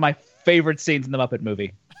adult, is one of my favorite scenes in the Muppet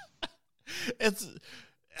movie. It's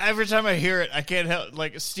every time I hear it, I can't help.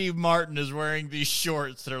 Like Steve Martin is wearing these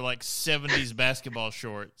shorts that are like 70s basketball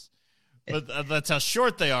shorts, but that's how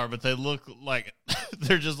short they are. But they look like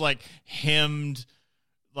they're just like hemmed,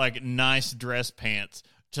 like nice dress pants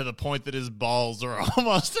to the point that his balls are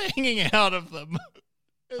almost hanging out of them.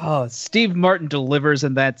 Oh, Steve Martin delivers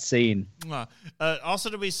in that scene. Also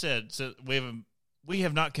to be said, so we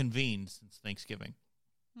have not convened since Thanksgiving.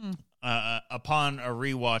 Upon a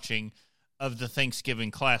rewatching of the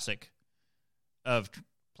Thanksgiving classic of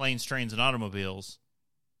Planes, Trains, and Automobiles,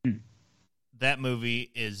 that movie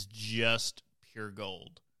is just pure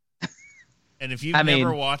gold. And if you've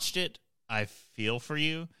never watched it, I feel for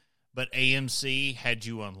you. But AMC had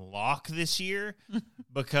you unlock this year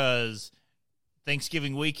because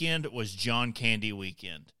Thanksgiving weekend was John Candy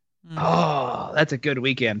weekend. Oh, that's a good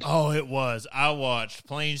weekend. Oh, it was. I watched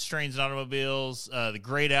Planes, Trains, and Automobiles, The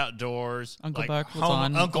Great Outdoors, Uncle Buck was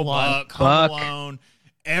on Uncle a lot. Buck, Home Alone.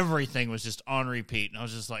 Everything was just on repeat, and I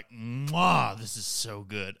was just like, "Mwah, this is so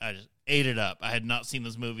good." I just ate it up. I had not seen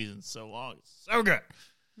those movies in so long. It's so good.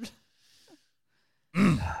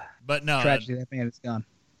 But no, Tragedy that man is gone.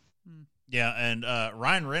 yeah, and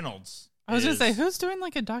Ryan Reynolds. I was going to say, who's doing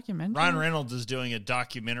like a documentary? Ryan Reynolds is doing a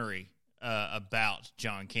documentary about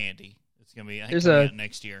John Candy. It's going to be, I think, There's coming out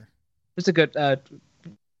next year. There's a good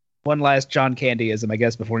one last John Candyism, I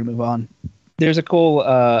guess, before we move on. There's a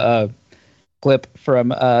cool clip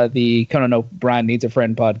from the Conan O'Brien Needs a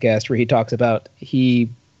Friend podcast where he talks about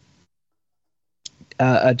John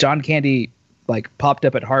Candy like popped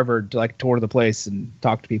up at Harvard to like tour the place and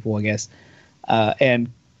talk to people, I guess, and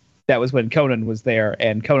that was when Conan was there,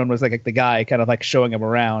 and Conan was like the guy kind of like showing him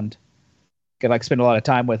around, could like spend a lot of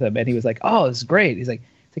time with him, and he was like, "Oh, this is great." He's like,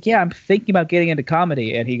 "Yeah, I'm thinking about getting into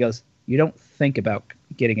comedy," and he goes, "You don't think about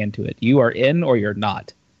getting into it. You are in or you're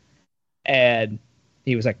not." And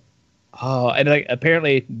he was like, "Oh," and like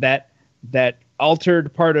apparently that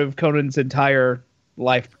altered part of Conan's entire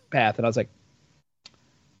life path, and I was like,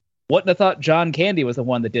 "Wouldn't have thought John Candy was the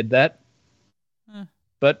one that did that,"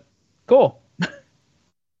 but cool.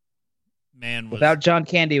 Man, without John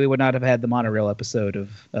Candy, we would not have had the monorail episode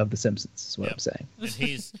of The Simpsons. Is what I'm saying. And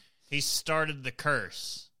he started the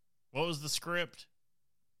curse. What was the script?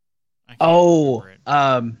 I know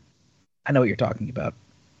what you're talking about.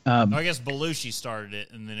 I guess Belushi started it,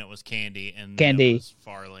 and then it was Candy, and then Candy. It was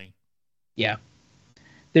Farley. Yeah,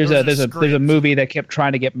 there's a movie that kept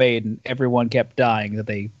trying to get made, and everyone kept dying that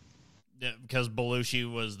they. Yeah, because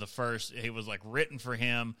Belushi was the first. He was like written for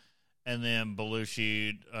him. And then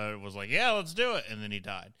Belushi was like, "Yeah, let's do it," and then he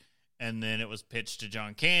died. And then it was pitched to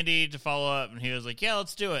John Candy to follow up, and he was like, "Yeah,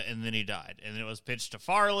 let's do it," and then he died. And then it was pitched to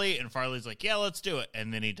Farley, and Farley's like, "Yeah, let's do it,"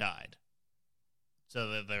 and then he died.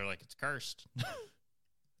 So they're like, "It's cursed."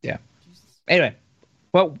 Yeah. Anyway,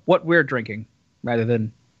 what we're drinking rather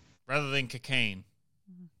than cocaine.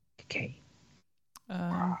 Cocaine.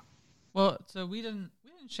 Well, so we didn't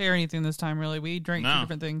share anything this time, really. We drank two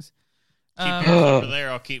different things. Keep yours over there.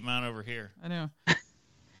 I'll keep mine over here. I know.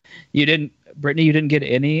 Brittany, you didn't get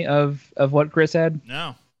any of what Chris had?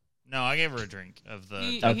 No, I gave her a drink of the.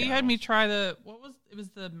 He had me try it was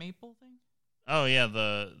the maple thing? Oh yeah,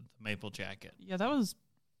 the maple jacket. Yeah, that was.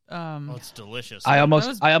 It's delicious. I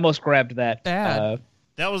almost grabbed that. Bad.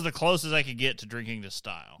 That was the closest I could get to drinking to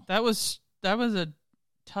style. That was a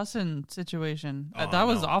Tussin situation. That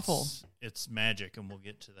was awful. It's magic, and we'll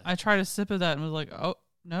get to that. I tried a sip of that and was like, "Oh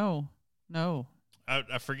no."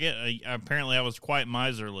 I forget. Apparently, I was quite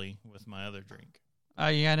miserly with my other drink.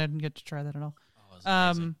 Yeah, I didn't get to try that at all. Oh, it's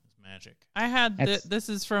amazing. It's magic. I had this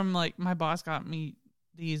is from like my boss got me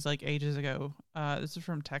these like ages ago. This is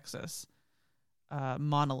from Texas.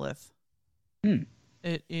 Monolith.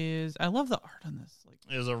 It is. I love the art on this. Like,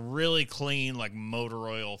 it was a really clean, like motor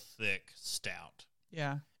oil thick stout.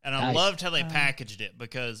 Yeah, and I loved how they packaged it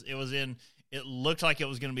because it was in. It looked like it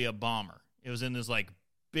was going to be a bomber. It was in this like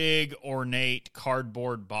big ornate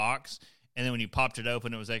cardboard box, and then when you popped it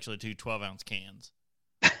open, it was actually 2 12-ounce cans.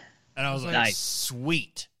 And I was like, nice.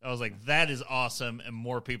 Sweet. I was like, that is awesome, and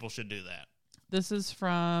more people should do that. This is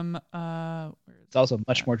from It's also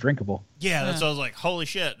much more drinkable. Yeah, that's Yeah. what I was like, holy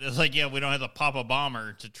shit. It's like, yeah, we don't have to pop a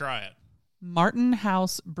bomber to try it. Martin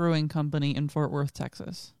House Brewing Company in Fort Worth,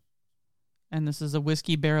 Texas. And this is a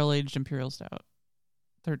whiskey barrel-aged imperial stout.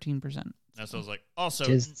 13%. That's what I was like. Also,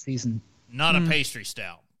 Tis the season. not a pastry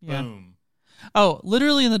stout. Yeah. Boom. Oh,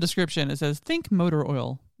 literally in the description, it says, think motor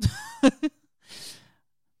oil.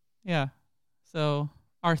 Yeah. So,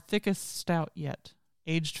 our thickest stout yet.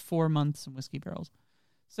 Aged 4 months in whiskey barrels.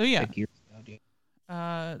 So, yeah. Like years ago, yeah.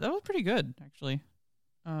 That was pretty good, actually.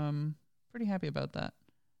 Pretty happy about that.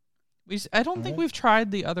 I don't think we've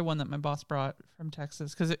tried the other one that my boss brought from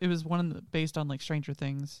Texas, because it was one based on, like, Stranger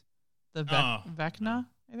Things. The Vecna,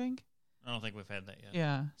 I think. I don't think we've had that yet.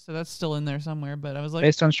 Yeah, so that's still in there somewhere, but I was like...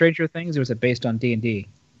 Based on Stranger Things, or was it based on D&D?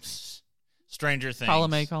 Stranger Things.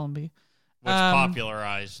 Column A, column B. Which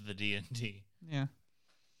popularized the D&D. Yeah.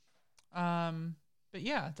 But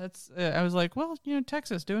yeah, that's... I was like, well,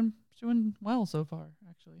 Texas doing well so far,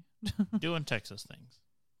 actually. Doing Texas things.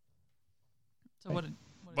 So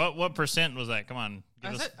What percent was that? Come on.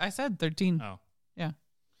 I said 13. Oh. Yeah.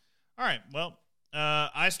 All right. Well,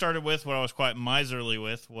 I started with what I was quite miserly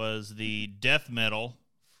with was the death metal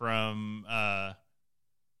from, that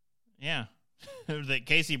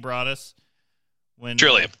Casey brought us.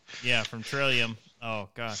 Trillium. Yeah, from Trillium. Oh,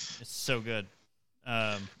 God. It's so good.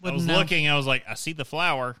 I Wouldn't was know. looking. I was like, I see the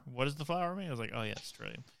flower. What does the flower mean? I was like, oh, yeah, it's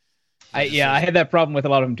Trillium. I had that problem with a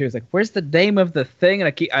lot of them too. It's like, where's the name of the thing?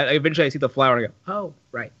 And I eventually see the flower and I go, oh,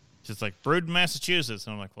 right. It's just like brewed in Massachusetts.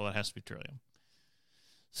 And I'm like, well, that has to be Trillium.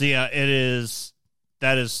 So, yeah,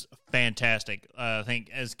 that is fantastic. I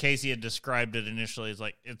think as Casey had described it initially,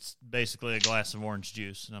 it's basically a glass of orange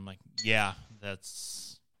juice. And I'm like, yeah,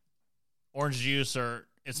 that's orange juice, or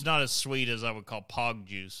it's not as sweet as I would call pog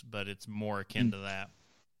juice, but it's more akin to that.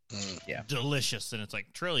 Yeah. Delicious. And it's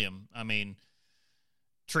like Trillium. I mean,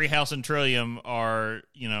 Treehouse and Trillium are,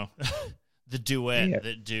 the duet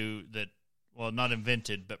that not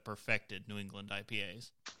invented, but perfected New England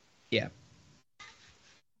IPAs. Yeah.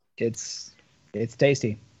 It's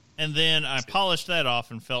tasty. And then I polished that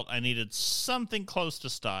off and felt I needed something close to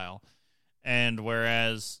style. And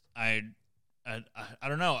whereas I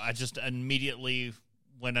don't know, I just immediately,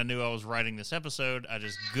 when I knew I was writing this episode, I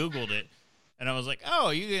just Googled it. And I was like,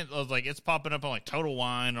 it's popping up on like Total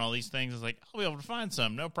Wine and all these things. I was like, I'll be able to find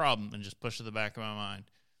some, no problem. And just push to the back of my mind.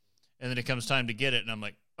 And then it comes time to get it. And I'm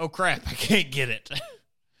like, oh crap, I can't get it.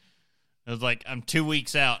 I was like, I'm 2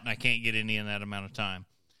 weeks out and I can't get any in that amount of time.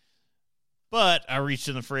 But I reached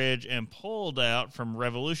in the fridge and pulled out from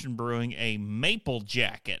Revolution Brewing a Maple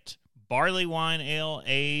Jacket barley wine ale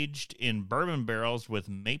aged in bourbon barrels with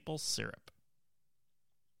maple syrup.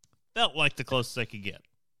 Felt like the closest I could get.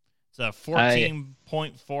 It's a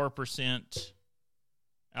 14.4%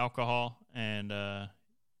 alcohol and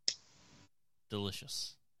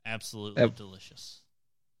delicious. Absolutely delicious.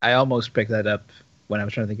 I almost picked that up when I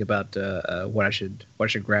was trying to think about what I should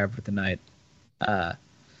grab for the night.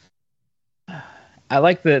 I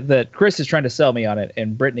like that Chris is trying to sell me on it,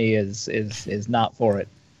 and Brittany is not for it.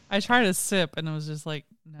 I tried a sip, and it was just like,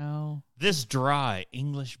 no. This dry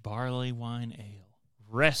English barley wine ale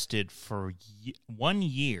rested for 1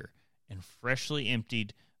 year in freshly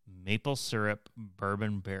emptied maple syrup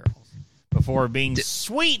bourbon barrels before being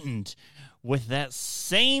sweetened with that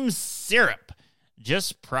same syrup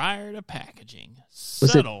just prior to packaging.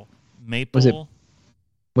 Subtle maple.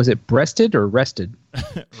 Was it breasted or rested?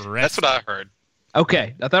 That's what I heard.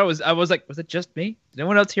 Okay, I thought it was. I was like, was it just me? Did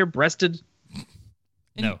anyone else hear breasted?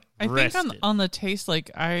 And No, I think rested. on the taste,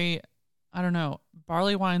 like I don't know.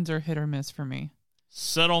 Barley wines are hit or miss for me.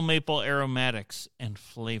 Subtle maple aromatics and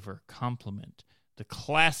flavor complement the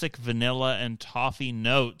classic vanilla and toffee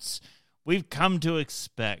notes we've come to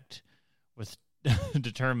expect with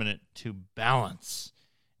determinant to balance.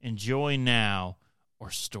 Enjoy now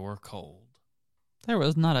or store cold. There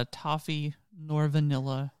was not a toffee nor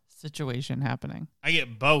vanilla situation happening. I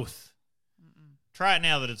get both. Try it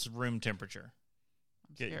now that it's room temperature.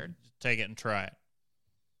 I'm scared. Take it and try it.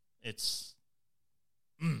 It's...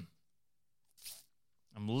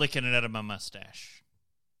 I'm licking it out of my mustache.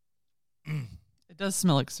 It does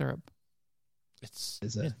smell like syrup. It's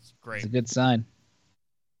great. It's a good sign.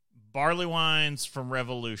 Barley wines from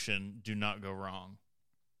Revolution do not go wrong.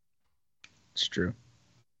 It's true.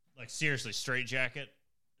 Like, seriously, Straight Jacket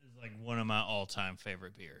is like one of my all-time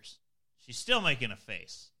favorite beers. She's still making a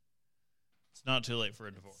face. It's not too late for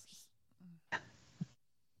a divorce.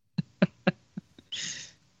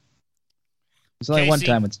 There's only one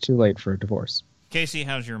Casey? time it's too late for a divorce. Casey,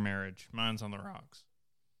 how's your marriage? Mine's on the rocks.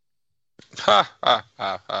 Ha ha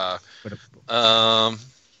ha ha.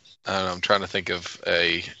 I don't know, I'm trying to think of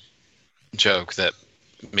a joke that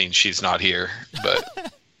means she's not here,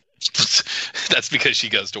 but that's because she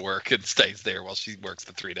goes to work and stays there while she works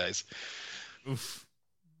the 3 days. Oof.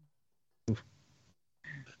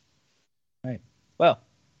 Right. Well,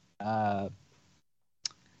 my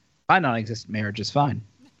non-existent marriage is fine.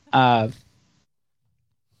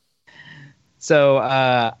 So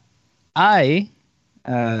I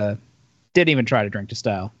didn't even try to drink to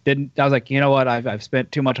style. Didn't. I was like, you know what? I've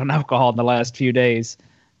spent too much on alcohol in the last few days.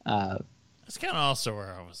 That's kind of also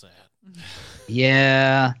where I was at.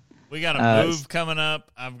 Yeah. We got a move coming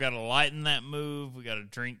up. I've got to lighten that move. We got to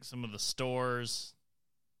drink some of the stores.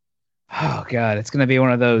 Oh God, it's gonna be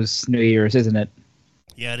one of those New Year's, isn't it?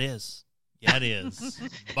 Yeah, it is. Yeah, it is.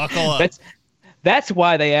 Buckle up. That's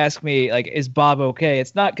why they ask me, like, is Bob okay?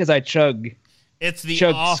 It's not because I chug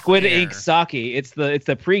Squid Ink sake. It's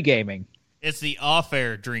the pre-gaming. It's the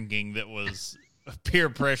off-air drinking that was peer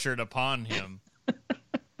pressured upon him.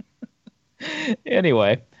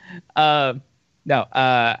 Anyway, I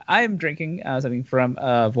am drinking something from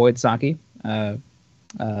Void Sake.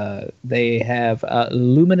 They have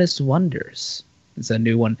Luminous Wonders. It's a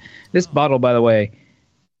new one. This bottle, by the way,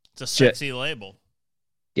 it's a sexy label.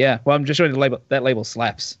 Yeah, well, I'm just showing the label. That label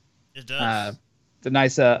slaps. It does. It's a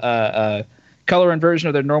nice color inversion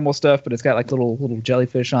of their normal stuff, but it's got like little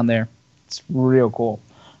jellyfish on there. It's real cool.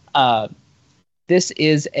 This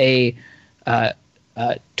is a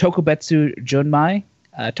Tokubetsu Junmai.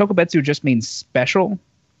 Tokubetsu just means special.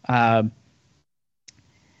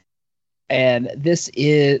 And this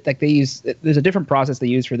is like there's a different process they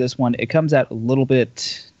use for this one. It comes out a little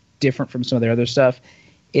bit different from some of their other stuff.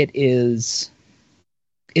 It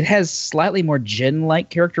has slightly more gin-like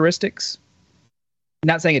characteristics.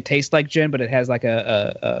 Not saying it tastes like gin, but it has like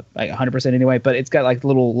a 100% anyway. But it's got like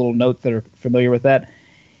little notes that are familiar with that.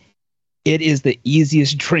 It is the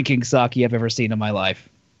easiest drinking sake I've ever seen in my life.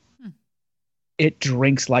 It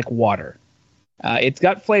drinks like water. It's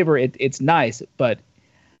got flavor. It's nice, but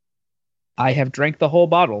I have drank the whole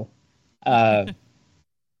bottle.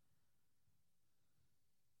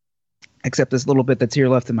 Except this little bit that's here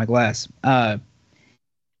left in my glass.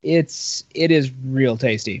 It is real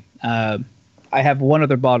tasty. I have one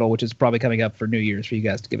other bottle, which is probably coming up for New Year's for you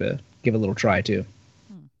guys to give a little try too.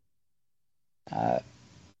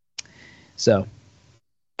 So,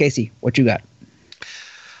 Casey, what you got?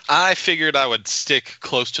 I figured I would stick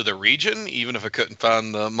close to the region, even if I couldn't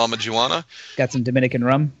find the Mama Juana. Got some Dominican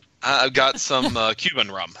rum? I've got some Cuban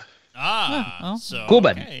rum. So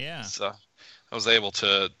Cuban. Okay, yeah. So I was able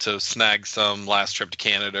to snag some last trip to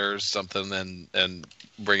Canada or something and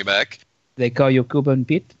bring it back. They call you Cuban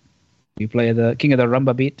Pete? You play the king of the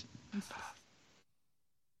rumba beat?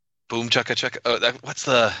 Boom chaka chaka. Oh, what's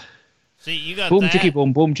the? See, you got boom that. chicky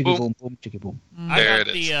boom boom chicky boom boom chicky boom. I There got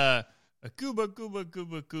it is. the Cuba Cuba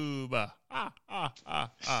Cuba Cuba. Ah.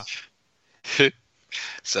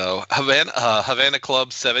 So Havana Club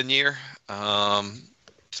 7-year.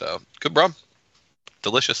 So good rum,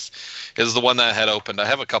 delicious. Is the one that I had opened. I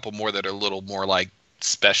have a couple more that are a little more like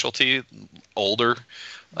specialty, older,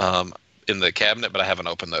 in the cabinet, but I haven't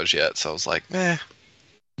opened those yet. So I was like, meh.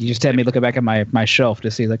 You just had me looking back at my shelf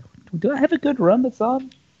to see, like, do I have a good rum that's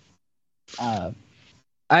on? I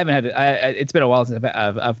haven't had it. It's been a while since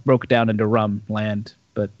I've broke down into rum land,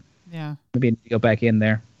 but Yeah. maybe I need to go back in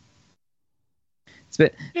there.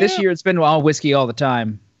 This year it's been all whiskey all the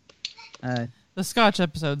time. The Scotch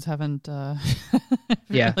episodes haven't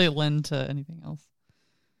Yeah. really lend to anything else.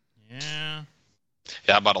 Yeah.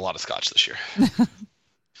 Yeah, I bought a lot of scotch this year. I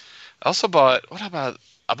also bought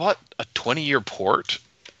I bought a 20-year port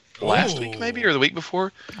last week, maybe, or the week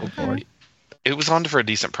before. Okay. It was on for a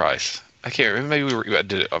decent price. I can't remember. Maybe I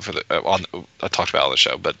did it for I talked about it on the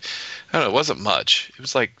show, but I don't know. It wasn't much. It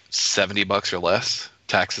was like $70 or less,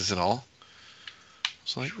 taxes and all. I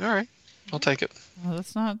was like, all right, I'll take it. Well,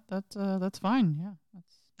 that's fine.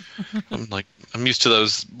 Yeah. I'm used to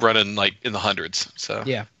those running like in the hundreds. So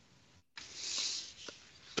Yeah.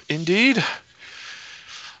 indeed.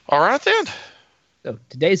 All right then. So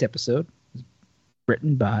today's episode is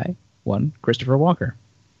written by one Christopher Walker.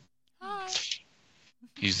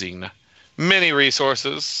 Using many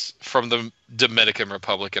resources from the Dominican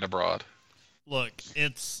Republic and abroad. Look,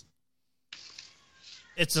 it's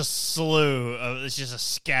a slew of, it's just a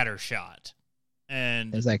scatter shot.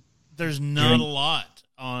 And It's like, there's not a lot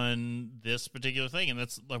on this particular thing. And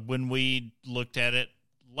that's like when we looked at it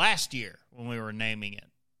last year when we were naming it,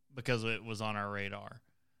 because it was on our radar.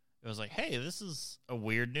 It was like, hey, this is a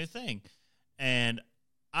weird new thing. And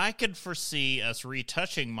I could foresee us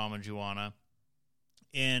retouching Mama Juana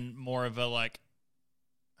in more of a like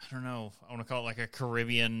I don't know, I want to call it like a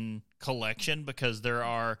Caribbean collection, because there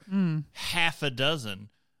are half a dozen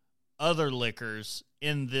other liquors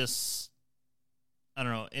in this, I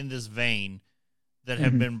don't know, in this vein that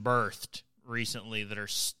have been birthed recently that are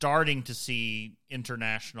starting to see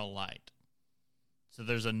international light. So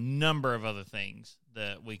there's a number of other things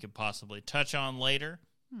that we could possibly touch on later.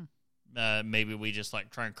 Maybe we just like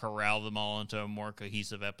try and corral them all into a more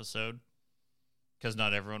cohesive episode, because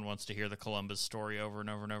not everyone wants to hear the Columbus story over and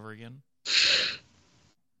over and over again.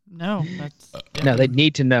 No, that's No, they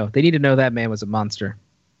need to know. They need to know that man was a monster.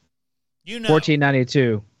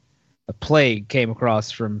 1492, a plague came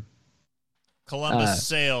across from... Columbus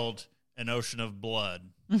sailed an ocean of blood.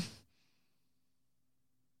 Yeah.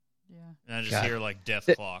 And I just God. hear like Death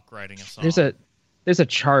Clock writing a song. There's a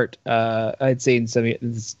chart I'd seen some. This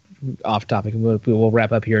is off topic. We'll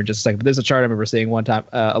wrap up here in just a second. But there's a chart I remember seeing one time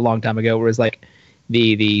a long time ago where it was like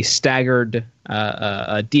the staggered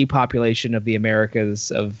depopulation of the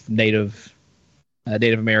Americas of Native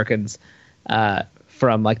Americans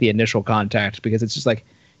from like the initial contact, because it's just like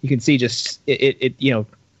you can see just it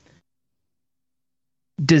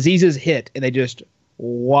diseases hit and they just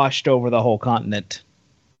washed over the whole continent.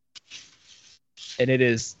 And it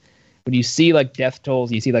is, when you see like death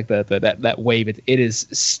tolls, you see like that wave, it is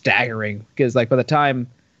staggering, because like by the time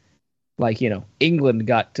like England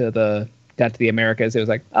got to the Americas, it was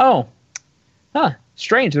like, oh,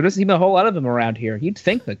 strange, there doesn't seem a whole lot of them around here. You'd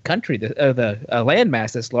think the country, the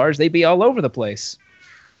landmass this large, they'd be all over the place.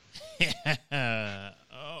 Because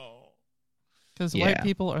white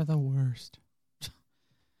people are the worst.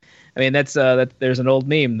 I mean, that's there's an old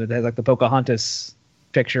meme that has like the Pocahontas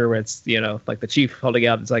picture where it's like the chief holding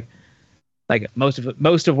out. It's like most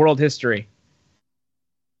of world history.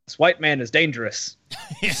 This white man is dangerous.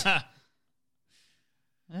 Yeah.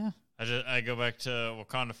 Yeah. I go back to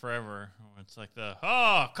Wakanda Forever. It's like the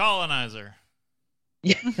colonizer.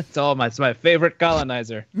 Yeah, it's my favorite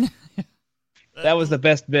colonizer. That was the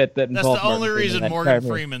best bit that That's involved the only Martin reason Freeman, Morgan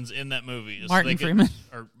Freeman's in that movie. Is Martin Freeman.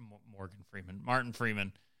 Martin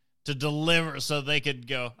Freeman, to deliver so they could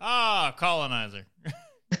go, colonizer.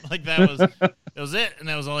 Like that was it, and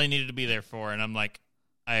that was all he needed to be there for. And I'm like,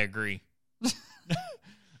 I agree.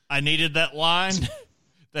 I needed that line.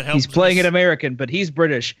 That helps. He's playing it American, but he's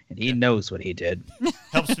British, and he knows what he did.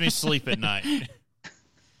 Helps me sleep at night.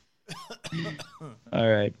 All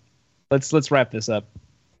right, let's wrap this up.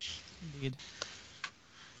 Indeed.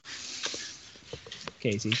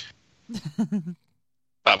 Casey.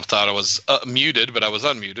 I thought I was muted, but I was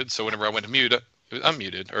unmuted. So whenever I went to mute, it was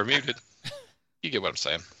unmuted or muted. You get what I'm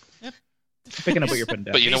saying. Yep. Picking up what you're putting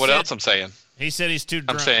down. But you know what else I'm saying? He said he's too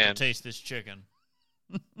drunk to taste this chicken.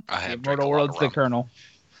 I have Immortal World's the Colonel.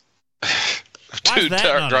 Too that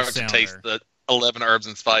not a drunk to sounder? taste the 11 herbs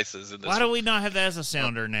and spices in this. Why do we not have that as a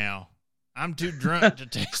sounder now? I'm too drunk to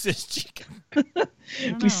taste this chicken.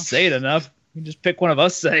 If we say it enough, we just pick one of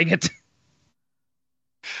us saying it.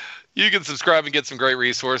 You can subscribe and get some great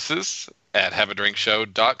resources at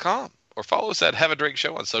haveadrinkshow.com or follow us at Have a Drink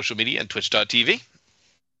Show on social media and twitch.tv.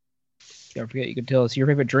 Don't forget, you can tell us your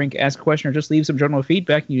favorite drink, ask a question, or just leave some general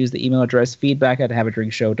feedback. You use the email address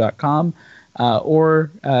feedback@haveadrinkshow.com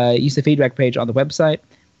or use the feedback page on the website.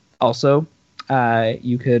 Also,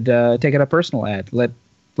 you could take out a personal ad. Let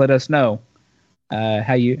us know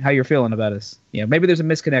how you're feeling about us. Maybe there's a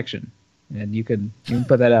misconnection, and you can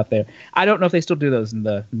put that out there. I don't know if they still do those in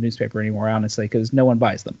the newspaper anymore, honestly, because no one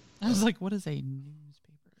buys them. I was like, what is a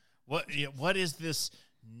newspaper? What is this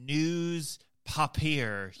news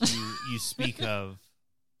papier you speak of?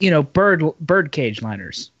 Bird cage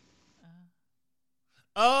liners.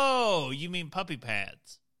 Oh, you mean puppy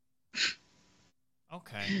pads?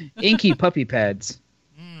 Okay. Inky puppy pads.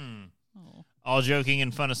 Oh. All joking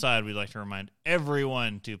and fun aside, we'd like to remind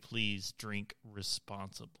everyone to please drink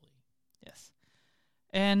responsibly. Yes.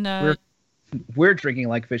 And We're drinking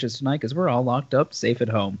like fishes tonight because we're all locked up, safe at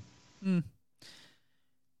home.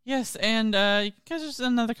 yes, and you guys just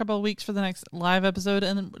another couple of weeks for the next live episode,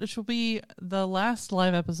 and which will be the last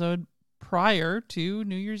live episode prior to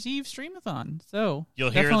New Year's Eve streamathon. So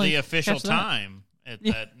You'll hear definitely the official catch that. time at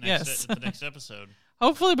that Yes. the next episode.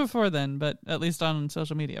 Hopefully before then, but at least on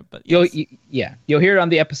social media. But yes. You'll hear it on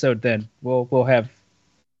the episode. Then we'll put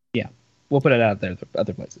it out there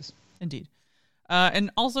other places. Indeed. And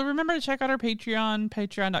also remember to check out our Patreon,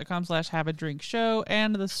 patreon.com/haveadrinkshow,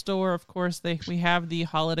 and the store. Of course, we have the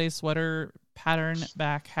holiday sweater pattern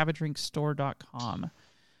back, haveadrinkstore.com.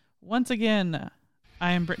 Once again,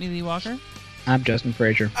 I am Brittany Lee Walker. I'm Justin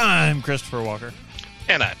Frazier. I'm Christopher Walker.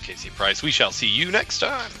 And I'm Casey Price. We shall see you next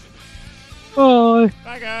time. Bye.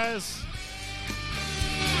 Bye, guys.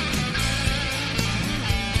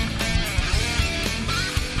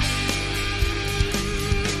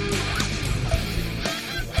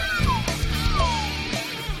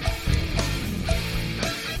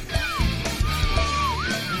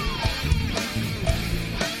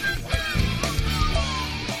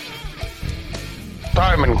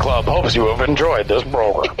 Club hopes you have enjoyed this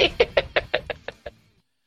program.